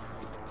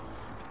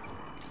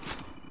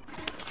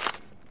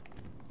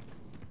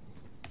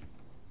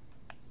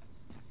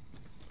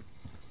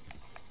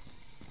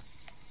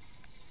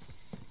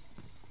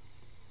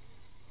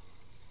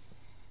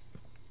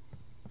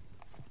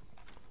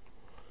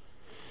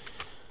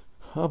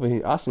 Oh, it'd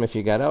be awesome if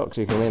you got out, because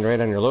you can land right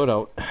on your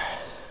loadout.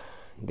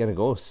 You get a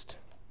ghost.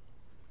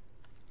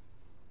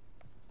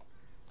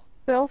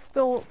 Bill's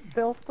still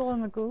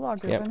in the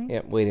gulag, Yep, isn't he?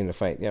 yep, waiting to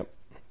fight, yep.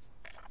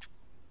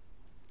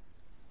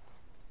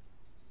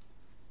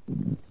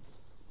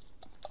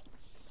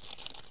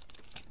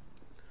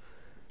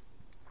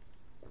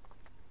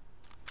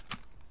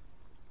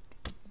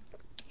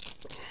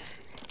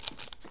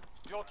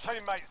 Your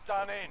teammates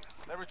done in.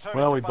 They're returning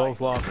Well, to we both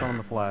base. lost on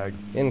the flag.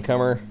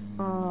 Incomer.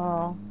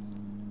 Oh.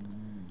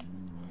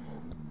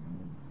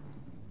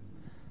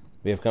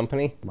 We have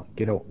company? Come on,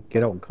 get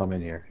out and come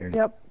in here. Here.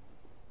 Yep.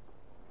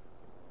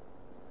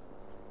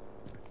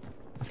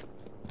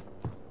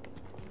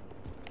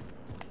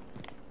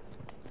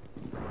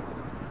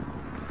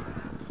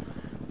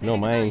 No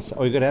mines.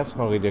 Oh, we could have.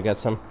 Oh, we do got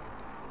some.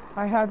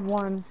 I had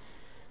one.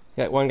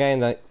 Got one guy in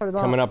the What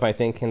about- coming up, I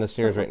think, in the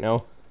stairs right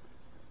now.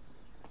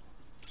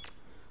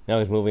 Now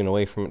he's moving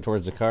away from it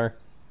towards the car.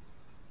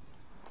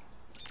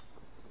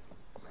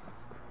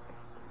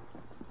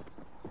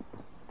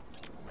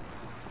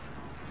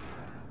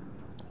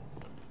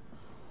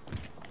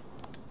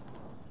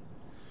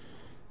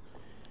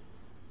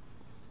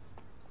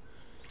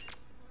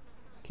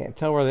 Can't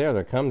tell where they are.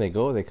 They come, they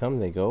go. They come,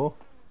 they go.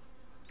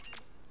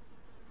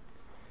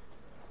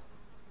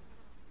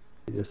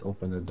 You just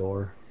open the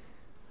door.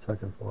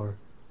 2nd floor.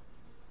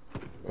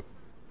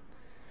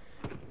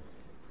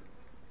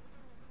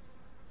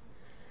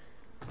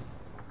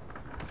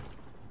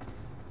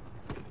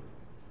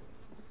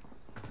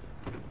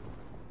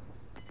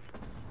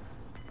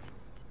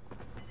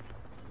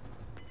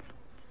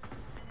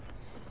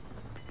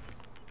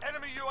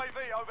 Enemy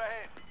UAV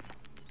overhead.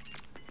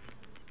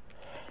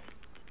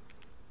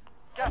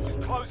 Gas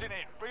is closing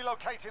in.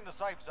 Relocating the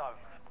safe zone.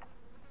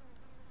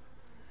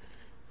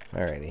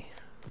 Alrighty.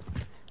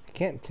 I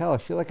can't tell. I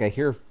feel like I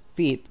hear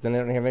feet, but then I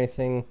don't have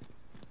anything.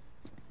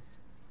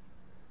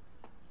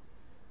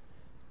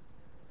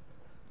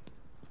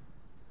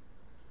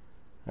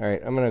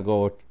 Alright, I'm gonna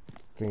go. I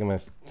think I'm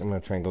gonna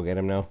try and go get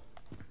him now.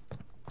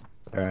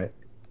 All right.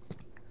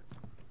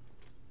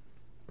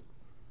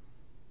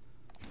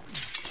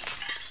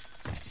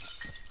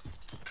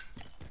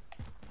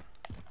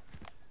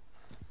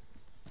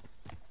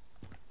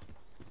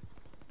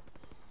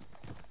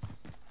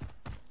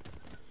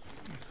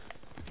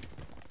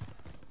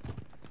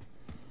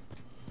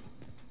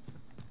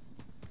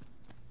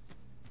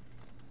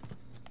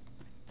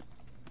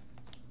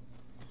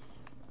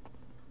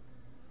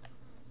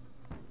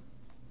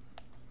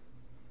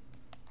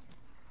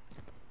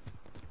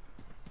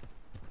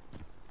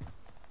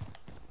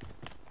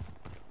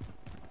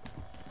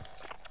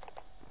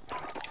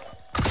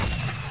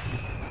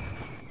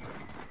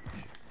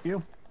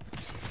 You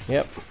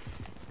Yep.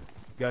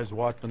 guys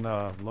watching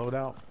the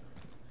loadout?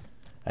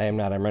 I am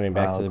not. I'm running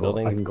back to the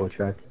building. I can go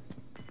check.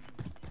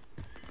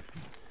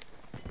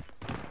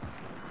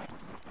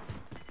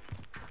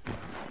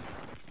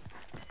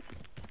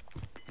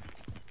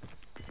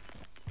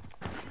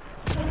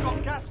 We've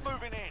got gas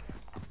moving in.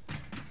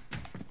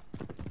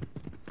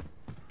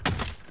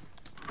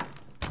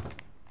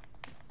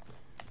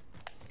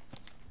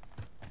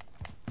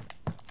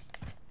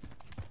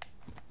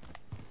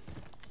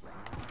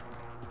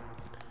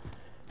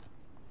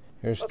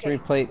 There's Okay, 3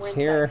 plates we're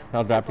here. inside.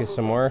 I'll drop you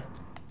some more.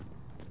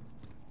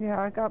 Yeah,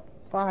 I got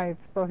 5,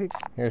 so he.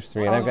 Here's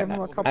 3, and I'll I've give him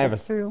a got. couple I have a.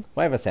 too.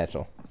 Well, I have a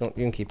satchel. Don't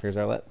you can keep yours,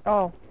 Arlette.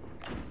 Oh,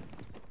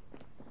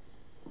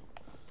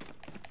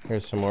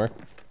 Here's some more.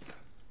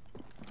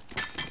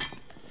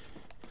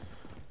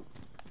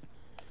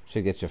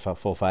 Should get you a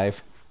full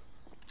 5.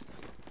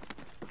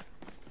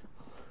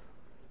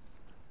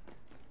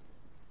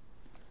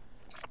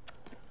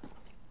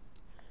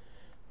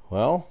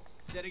 Well,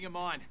 Setting a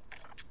mine.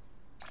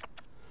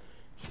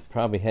 should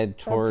probably head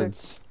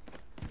towards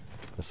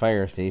the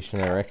fire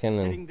station, I reckon.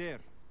 Heading And there.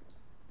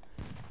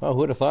 well, who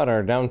would have thought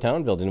our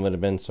downtown building would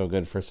have been so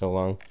good for so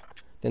long?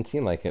 Didn't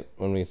seem like it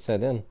when we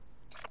set in.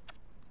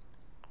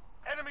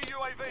 Enemy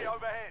UAV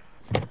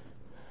overhead.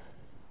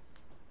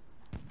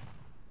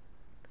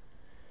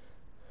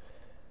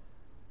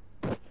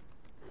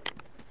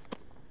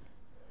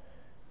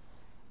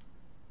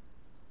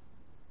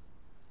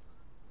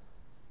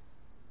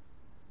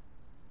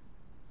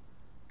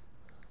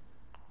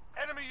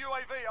 Enemy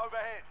UAV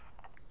overhead.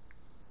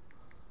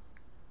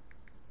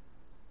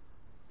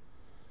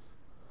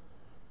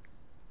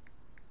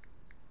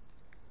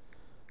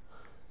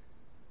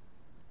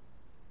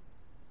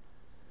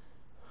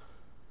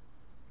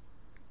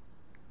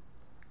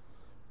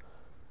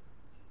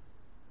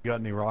 You got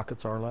any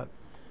rockets, Arlette?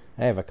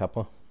 I have a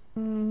couple. I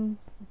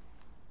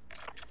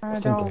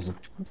think don't. there's a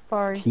I'm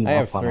sorry. team I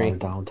have up on 3. our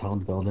downtown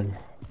building.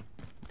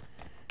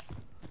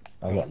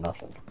 I got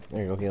nothing.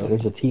 There you go, Helo.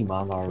 There's a team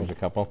on our There's a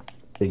couple.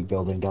 big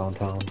building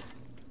downtown.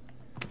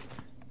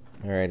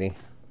 Alrighty.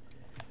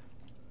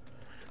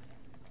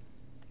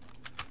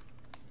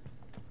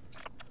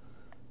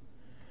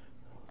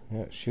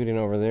 Yeah, shooting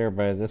over there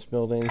by this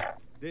building.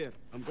 There,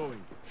 I'm going.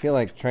 I feel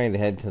like trying to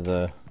head to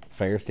the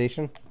fire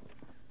station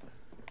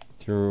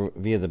through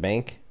via the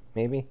bank,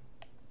 maybe.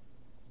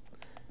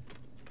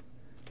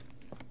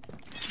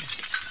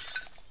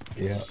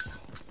 Yeah.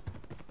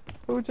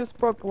 Who just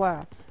broke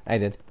glass? I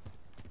did.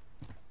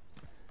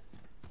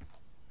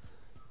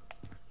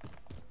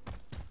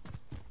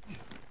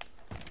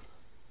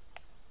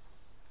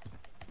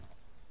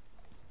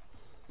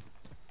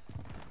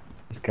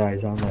 This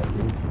guy's on that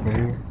roof right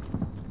here.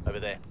 Over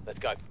there. Let's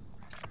go.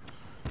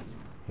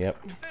 Yep.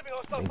 Receiving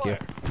hostile Thank you.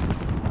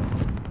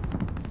 fire.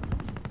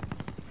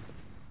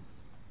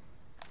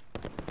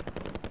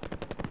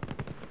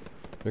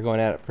 They're going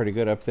at it pretty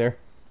good up there.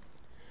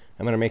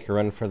 I'm gonna make a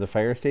run for the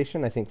fire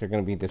station. I think they're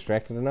gonna be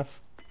distracted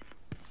enough.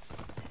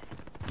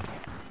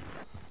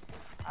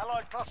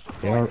 Allied cluster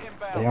They are. strike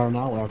inbound. They are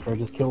now. After I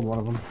just killed one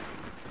of them.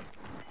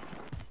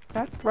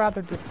 That's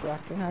rather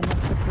distracting, I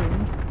must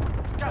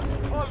agree. Gas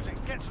is closing.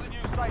 Get to the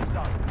new safe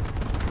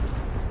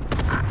zone.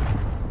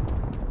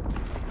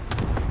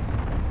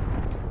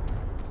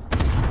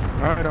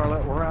 Alright,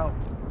 Arlette, we're out.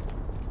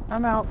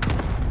 I'm out.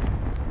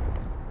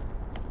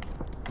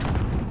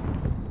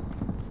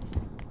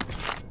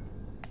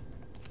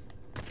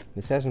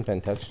 This hasn't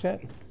been touched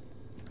yet.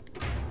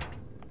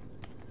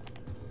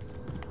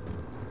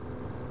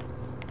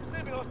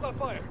 Receiving hostile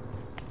fire.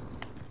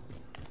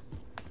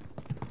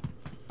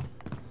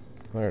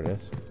 There it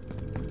is.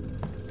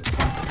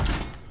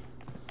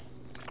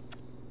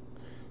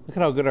 Look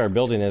at how good our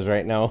building is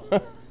right now.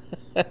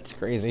 That's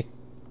crazy.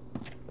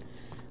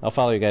 I'll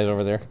follow you guys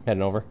over there,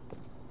 heading over.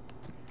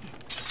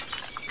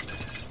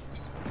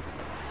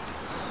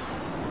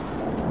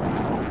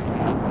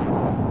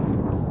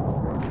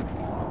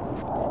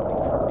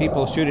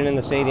 People shooting in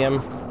the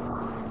stadium.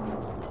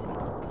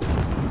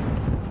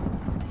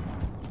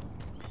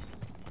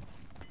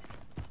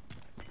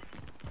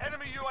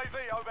 Enemy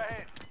UAV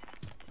overhead.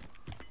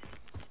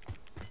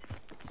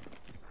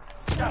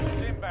 Gas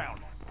is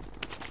inbound.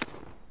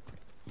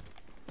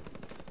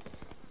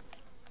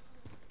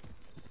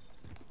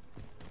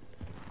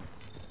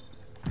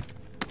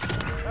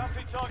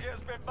 Bounty target has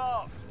been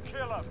marked.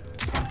 Kill him.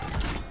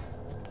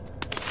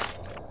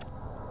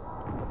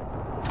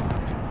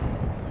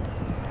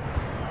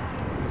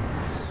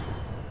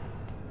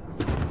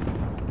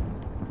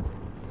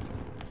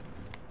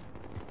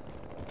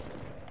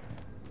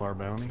 Our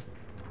bounty.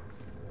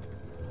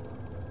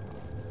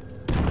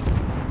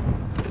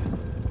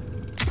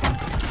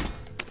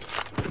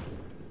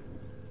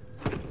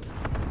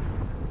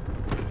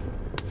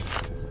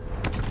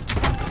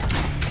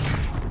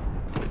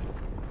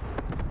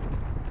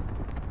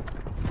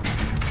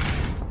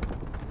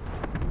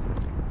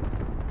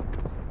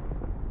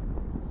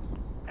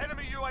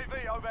 Enemy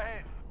UAV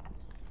overhead.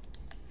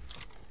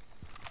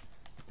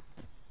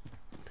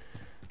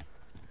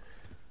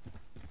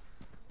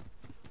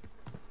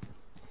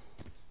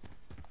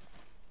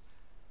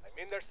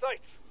 their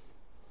sights.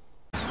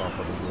 Top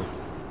of the roof.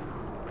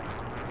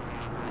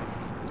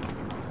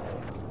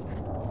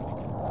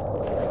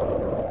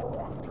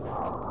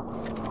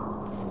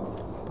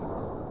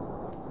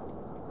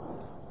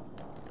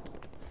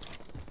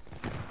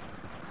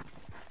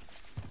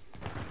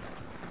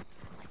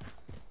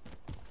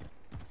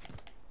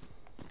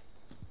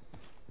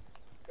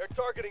 They're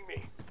targeting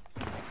me.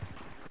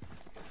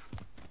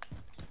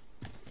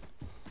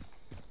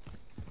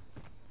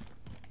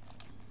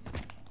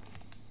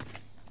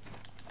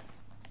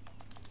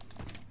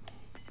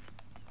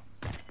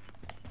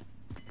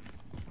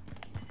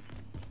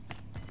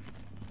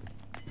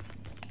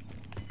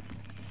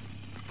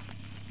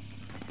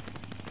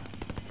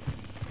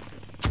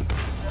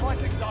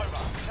 Fighting's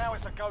over. Now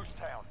it's a ghost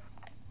town.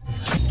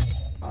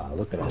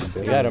 Look at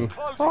him. We got him.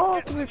 Close Oh,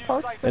 it, get to so the we new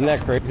posted. safe Isn't that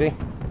crazy?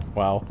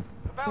 Wow.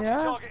 The bounty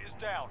Yeah. target is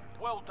down.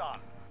 Well done.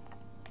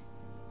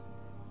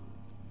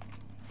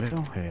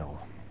 Well,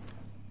 hell.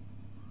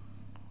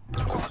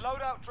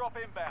 Loadout drop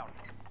inbound.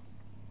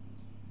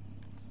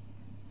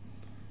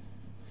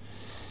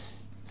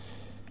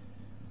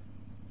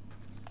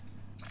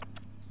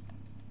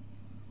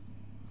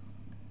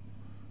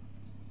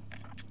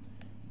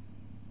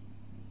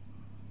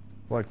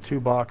 Like 2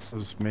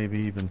 boxes, maybe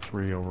even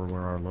 3 over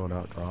where our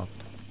loadout dropped.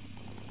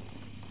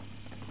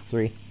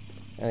 3.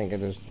 I think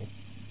it is 3. Do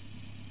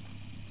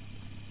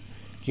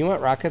you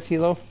want rockets,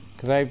 Helo?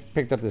 Because I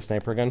picked up the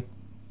sniper gun.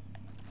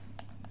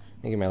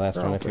 I can get my last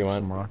Sure, one I'll if you take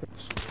want. some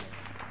rockets.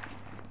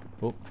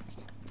 Oh.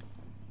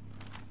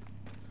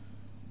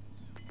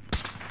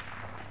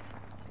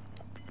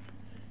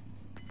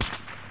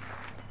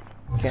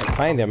 Can't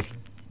find him.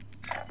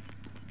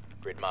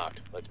 Grid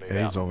marked. Let's move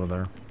Yeah, out. he's over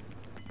there.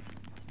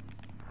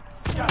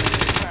 Gas is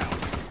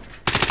inbound.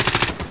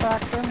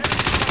 Cracked him.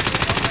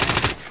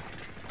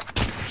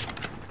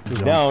 He's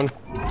Jump. down.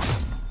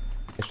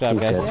 Good job,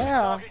 He's guys. dead.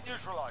 Yeah. Target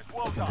neutralized.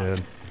 Well He done.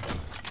 did.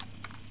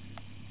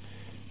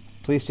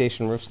 Police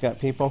station roof's got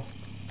people.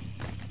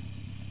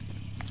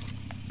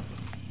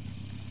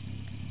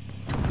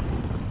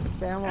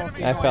 Damn,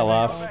 Enemy I fell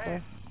off.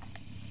 overhead.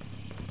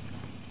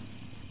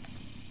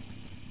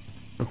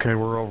 Okay,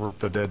 we're over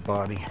the dead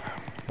body.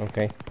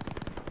 Okay.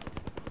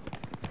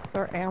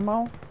 Their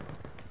ammo.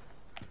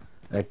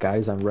 That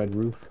guy's on red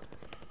roof.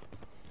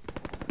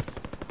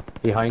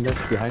 Behind us,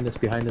 behind us,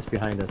 behind us,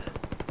 behind us.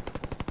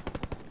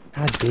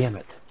 God damn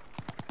it.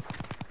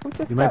 Who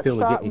just You might got be able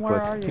to shot get me and where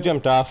quick. are you? He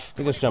jumped off.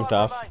 He just jumped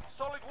 25 off. remain.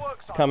 Solid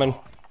work so Coming.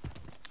 far.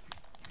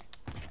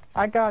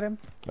 I got him.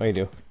 Oh, you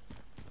do.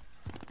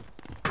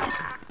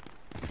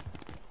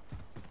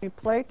 Any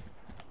plates?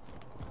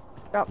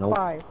 Got Nope.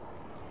 5.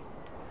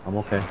 I'm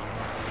okay.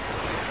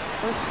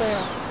 Where's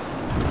there?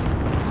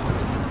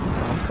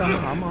 I'm coming,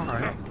 I'm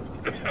alright.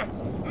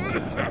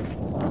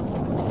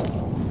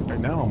 Right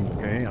now I'm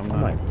okay, I'm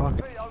not. Fuck.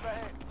 Feet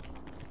overhead.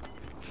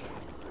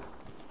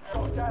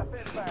 Gas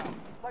inbound.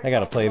 I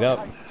got a plate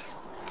up.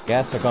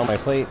 Gas took all my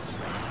plates.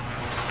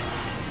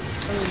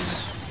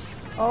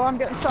 Oh, I'm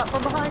getting shot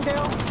from behind,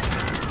 Dale.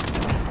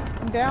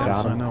 I'm down. Yes,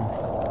 Got I him.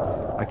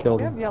 know. I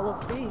killed You have him. yellow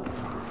feet.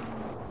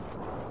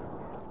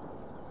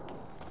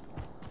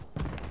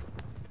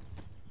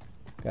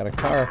 Got a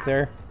car up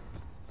there.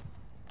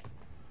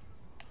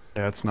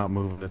 Yeah, it's not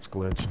moving, it's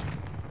glitched.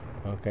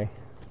 Okay.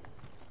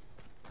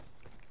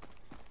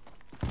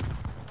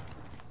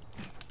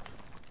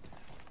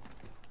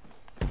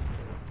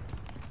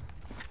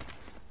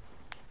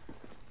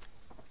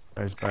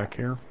 Guys back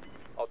here.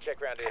 I'll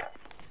check round here.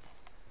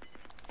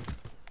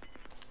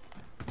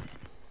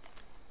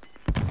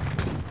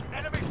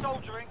 Enemy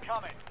soldier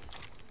incoming.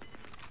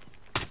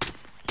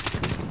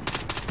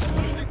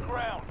 Losing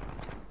ground.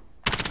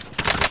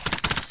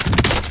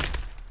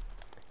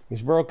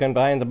 He's broken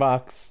behind the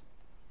box.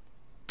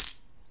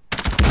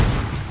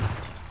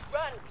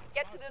 Run!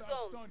 Get to the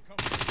zone.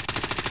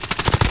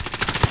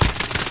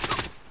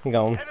 He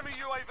gone. Enemy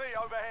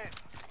UAV overhead.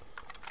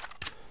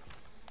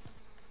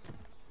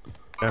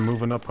 Yeah,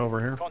 moving up over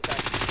here. Contact.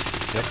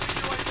 Enemy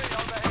UAV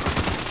overhead.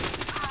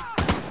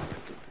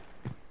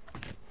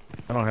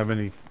 I don't have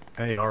any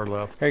AR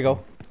left. Here you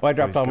go. Oh, I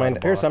dropped He's all got mine. a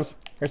Here's some. box.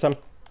 Here's some.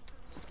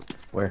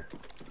 Where?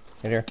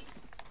 Right here.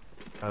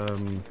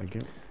 Thank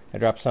you. I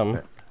dropped some.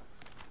 Okay.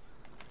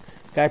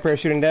 Guy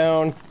parachuting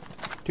down.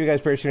 2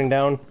 guys parachuting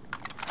down.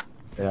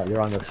 Yeah,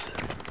 you're on this.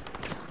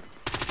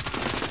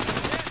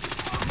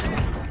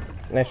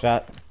 Nice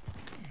shot.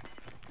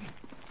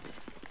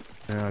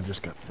 Yeah, I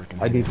just got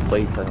freaking. I need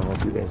plates. I don't know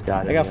if you guys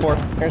got it. I got 4.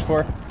 Here's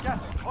 4. Gas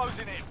is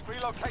closing in.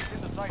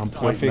 Relocating the safe I'm zone. I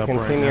don't know if you Up can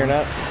right see me or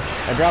now. not.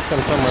 I dropped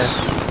them somewhere.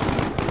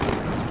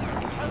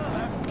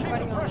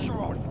 Keep the pressure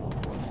on.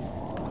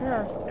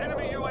 Here.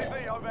 Enemy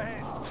UAV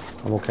overhead.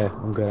 I'm okay.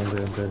 I'm good. I'm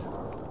good. I'm good.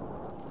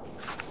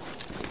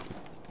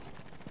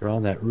 They're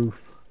on that roof.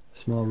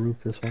 Small roof,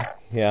 this one.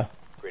 Yeah.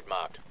 Grid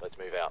marked. Let's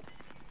move out.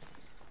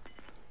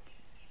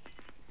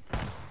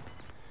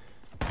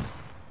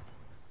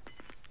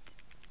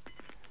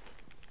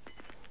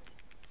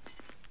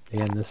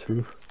 And this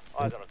roof.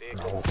 Eyes on a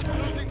vehicle.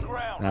 Losing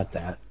ground. Not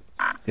that.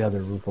 The other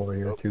roof over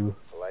here, too.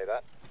 Delay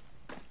that.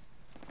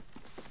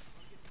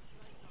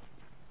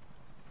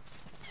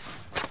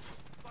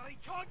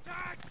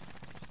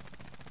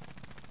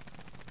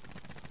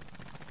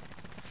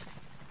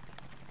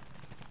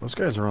 Those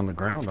guys are on the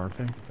ground, aren't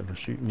they? They're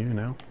shooting you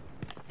now.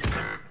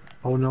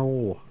 Oh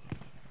no.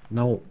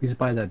 No, he's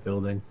by that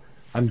building.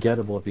 I'm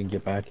gettable if you can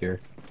get back here.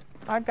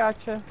 I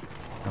gotcha.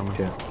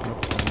 Okay.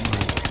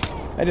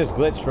 I just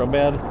glitched real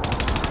bad.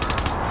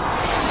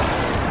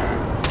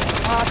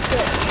 Ah,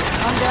 shit.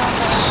 I'm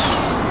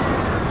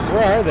down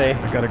Where are they?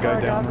 I got a guy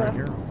Oh, down Gaza. right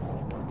here.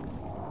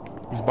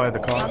 He's by the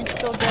there. car. I'm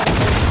still dead.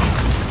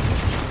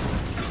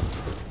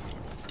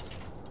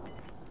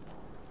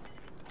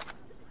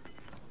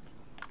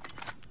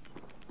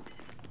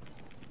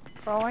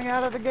 Crawling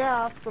out of the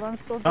gas, but I'm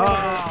still dead.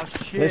 Oh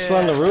shit! They still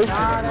on the roof?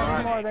 Not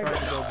anymore. Tried to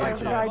go There's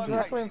get a you. guy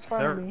directly in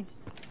front of There. me.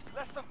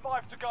 Less than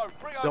 5 to go.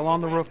 Bring Still home on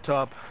the win.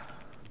 rooftop.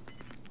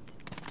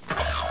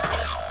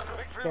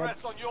 Victory Dead.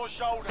 rests on your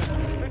shoulders.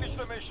 Finish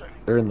the mission.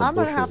 They're in the I'm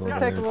gonna bushes have to over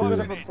take a there little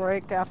bit too. of a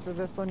break after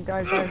this one,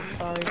 guys. I'm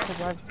sorry,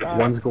 because I've got...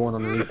 One's going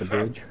underneath the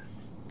bridge.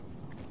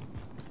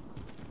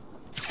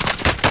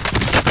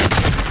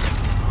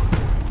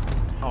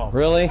 Oh,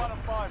 Really? 1 and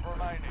 5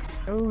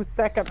 remaining. Ooh,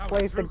 second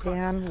place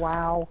again.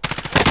 Wow.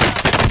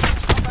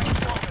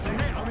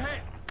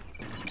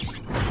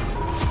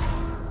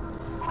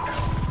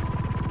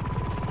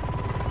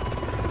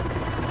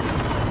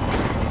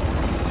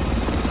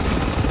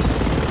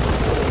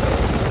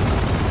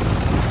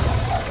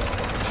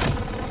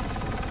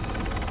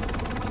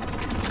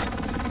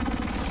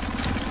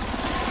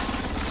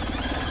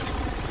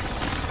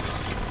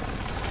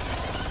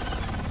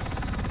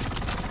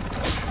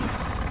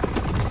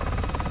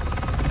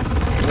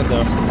 Good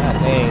though. God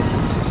dang.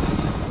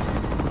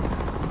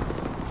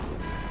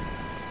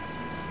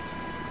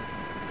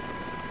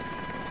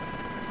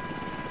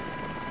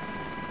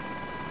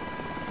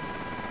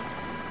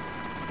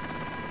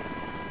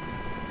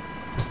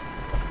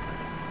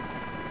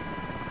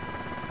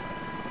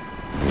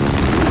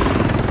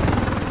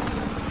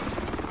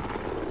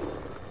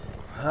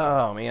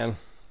 Oh man.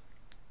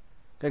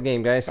 Good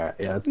game, guys. Yeah,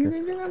 that's good.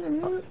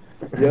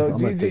 Yo, I'm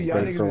gonna GG, take y'all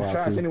breaks for a niggas is while,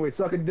 trash too. anyway.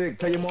 Suck a dick.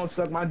 Tell your mom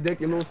suck my dick.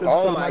 Your little sister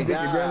Oh suck my my dick.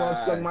 Your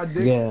grandma suck my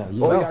dick. Yeah, All yeah,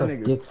 y'all suck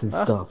niggas. dicks and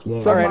stuff, yeah.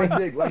 Suck Alrighty. my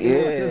dick. Like your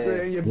little Yeah.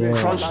 sister and your Yeah. bitch.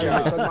 Crunch Suck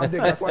job. my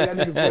dick. That's why y'all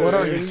niggas. What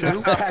are you, two?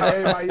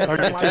 Everybody else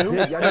suck my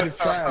dick. Y'all niggas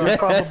trash. You're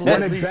probably Run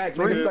at it least back.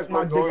 three. Niggas suck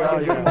my dick. Oh, Like your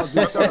yeah. grandma's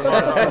bitch. Suck my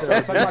dick.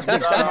 Suck my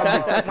dick.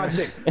 Suck my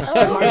dick.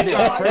 Suck my dick.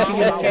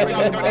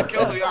 Suck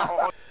my dick.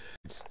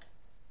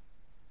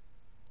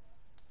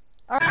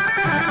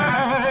 Alright.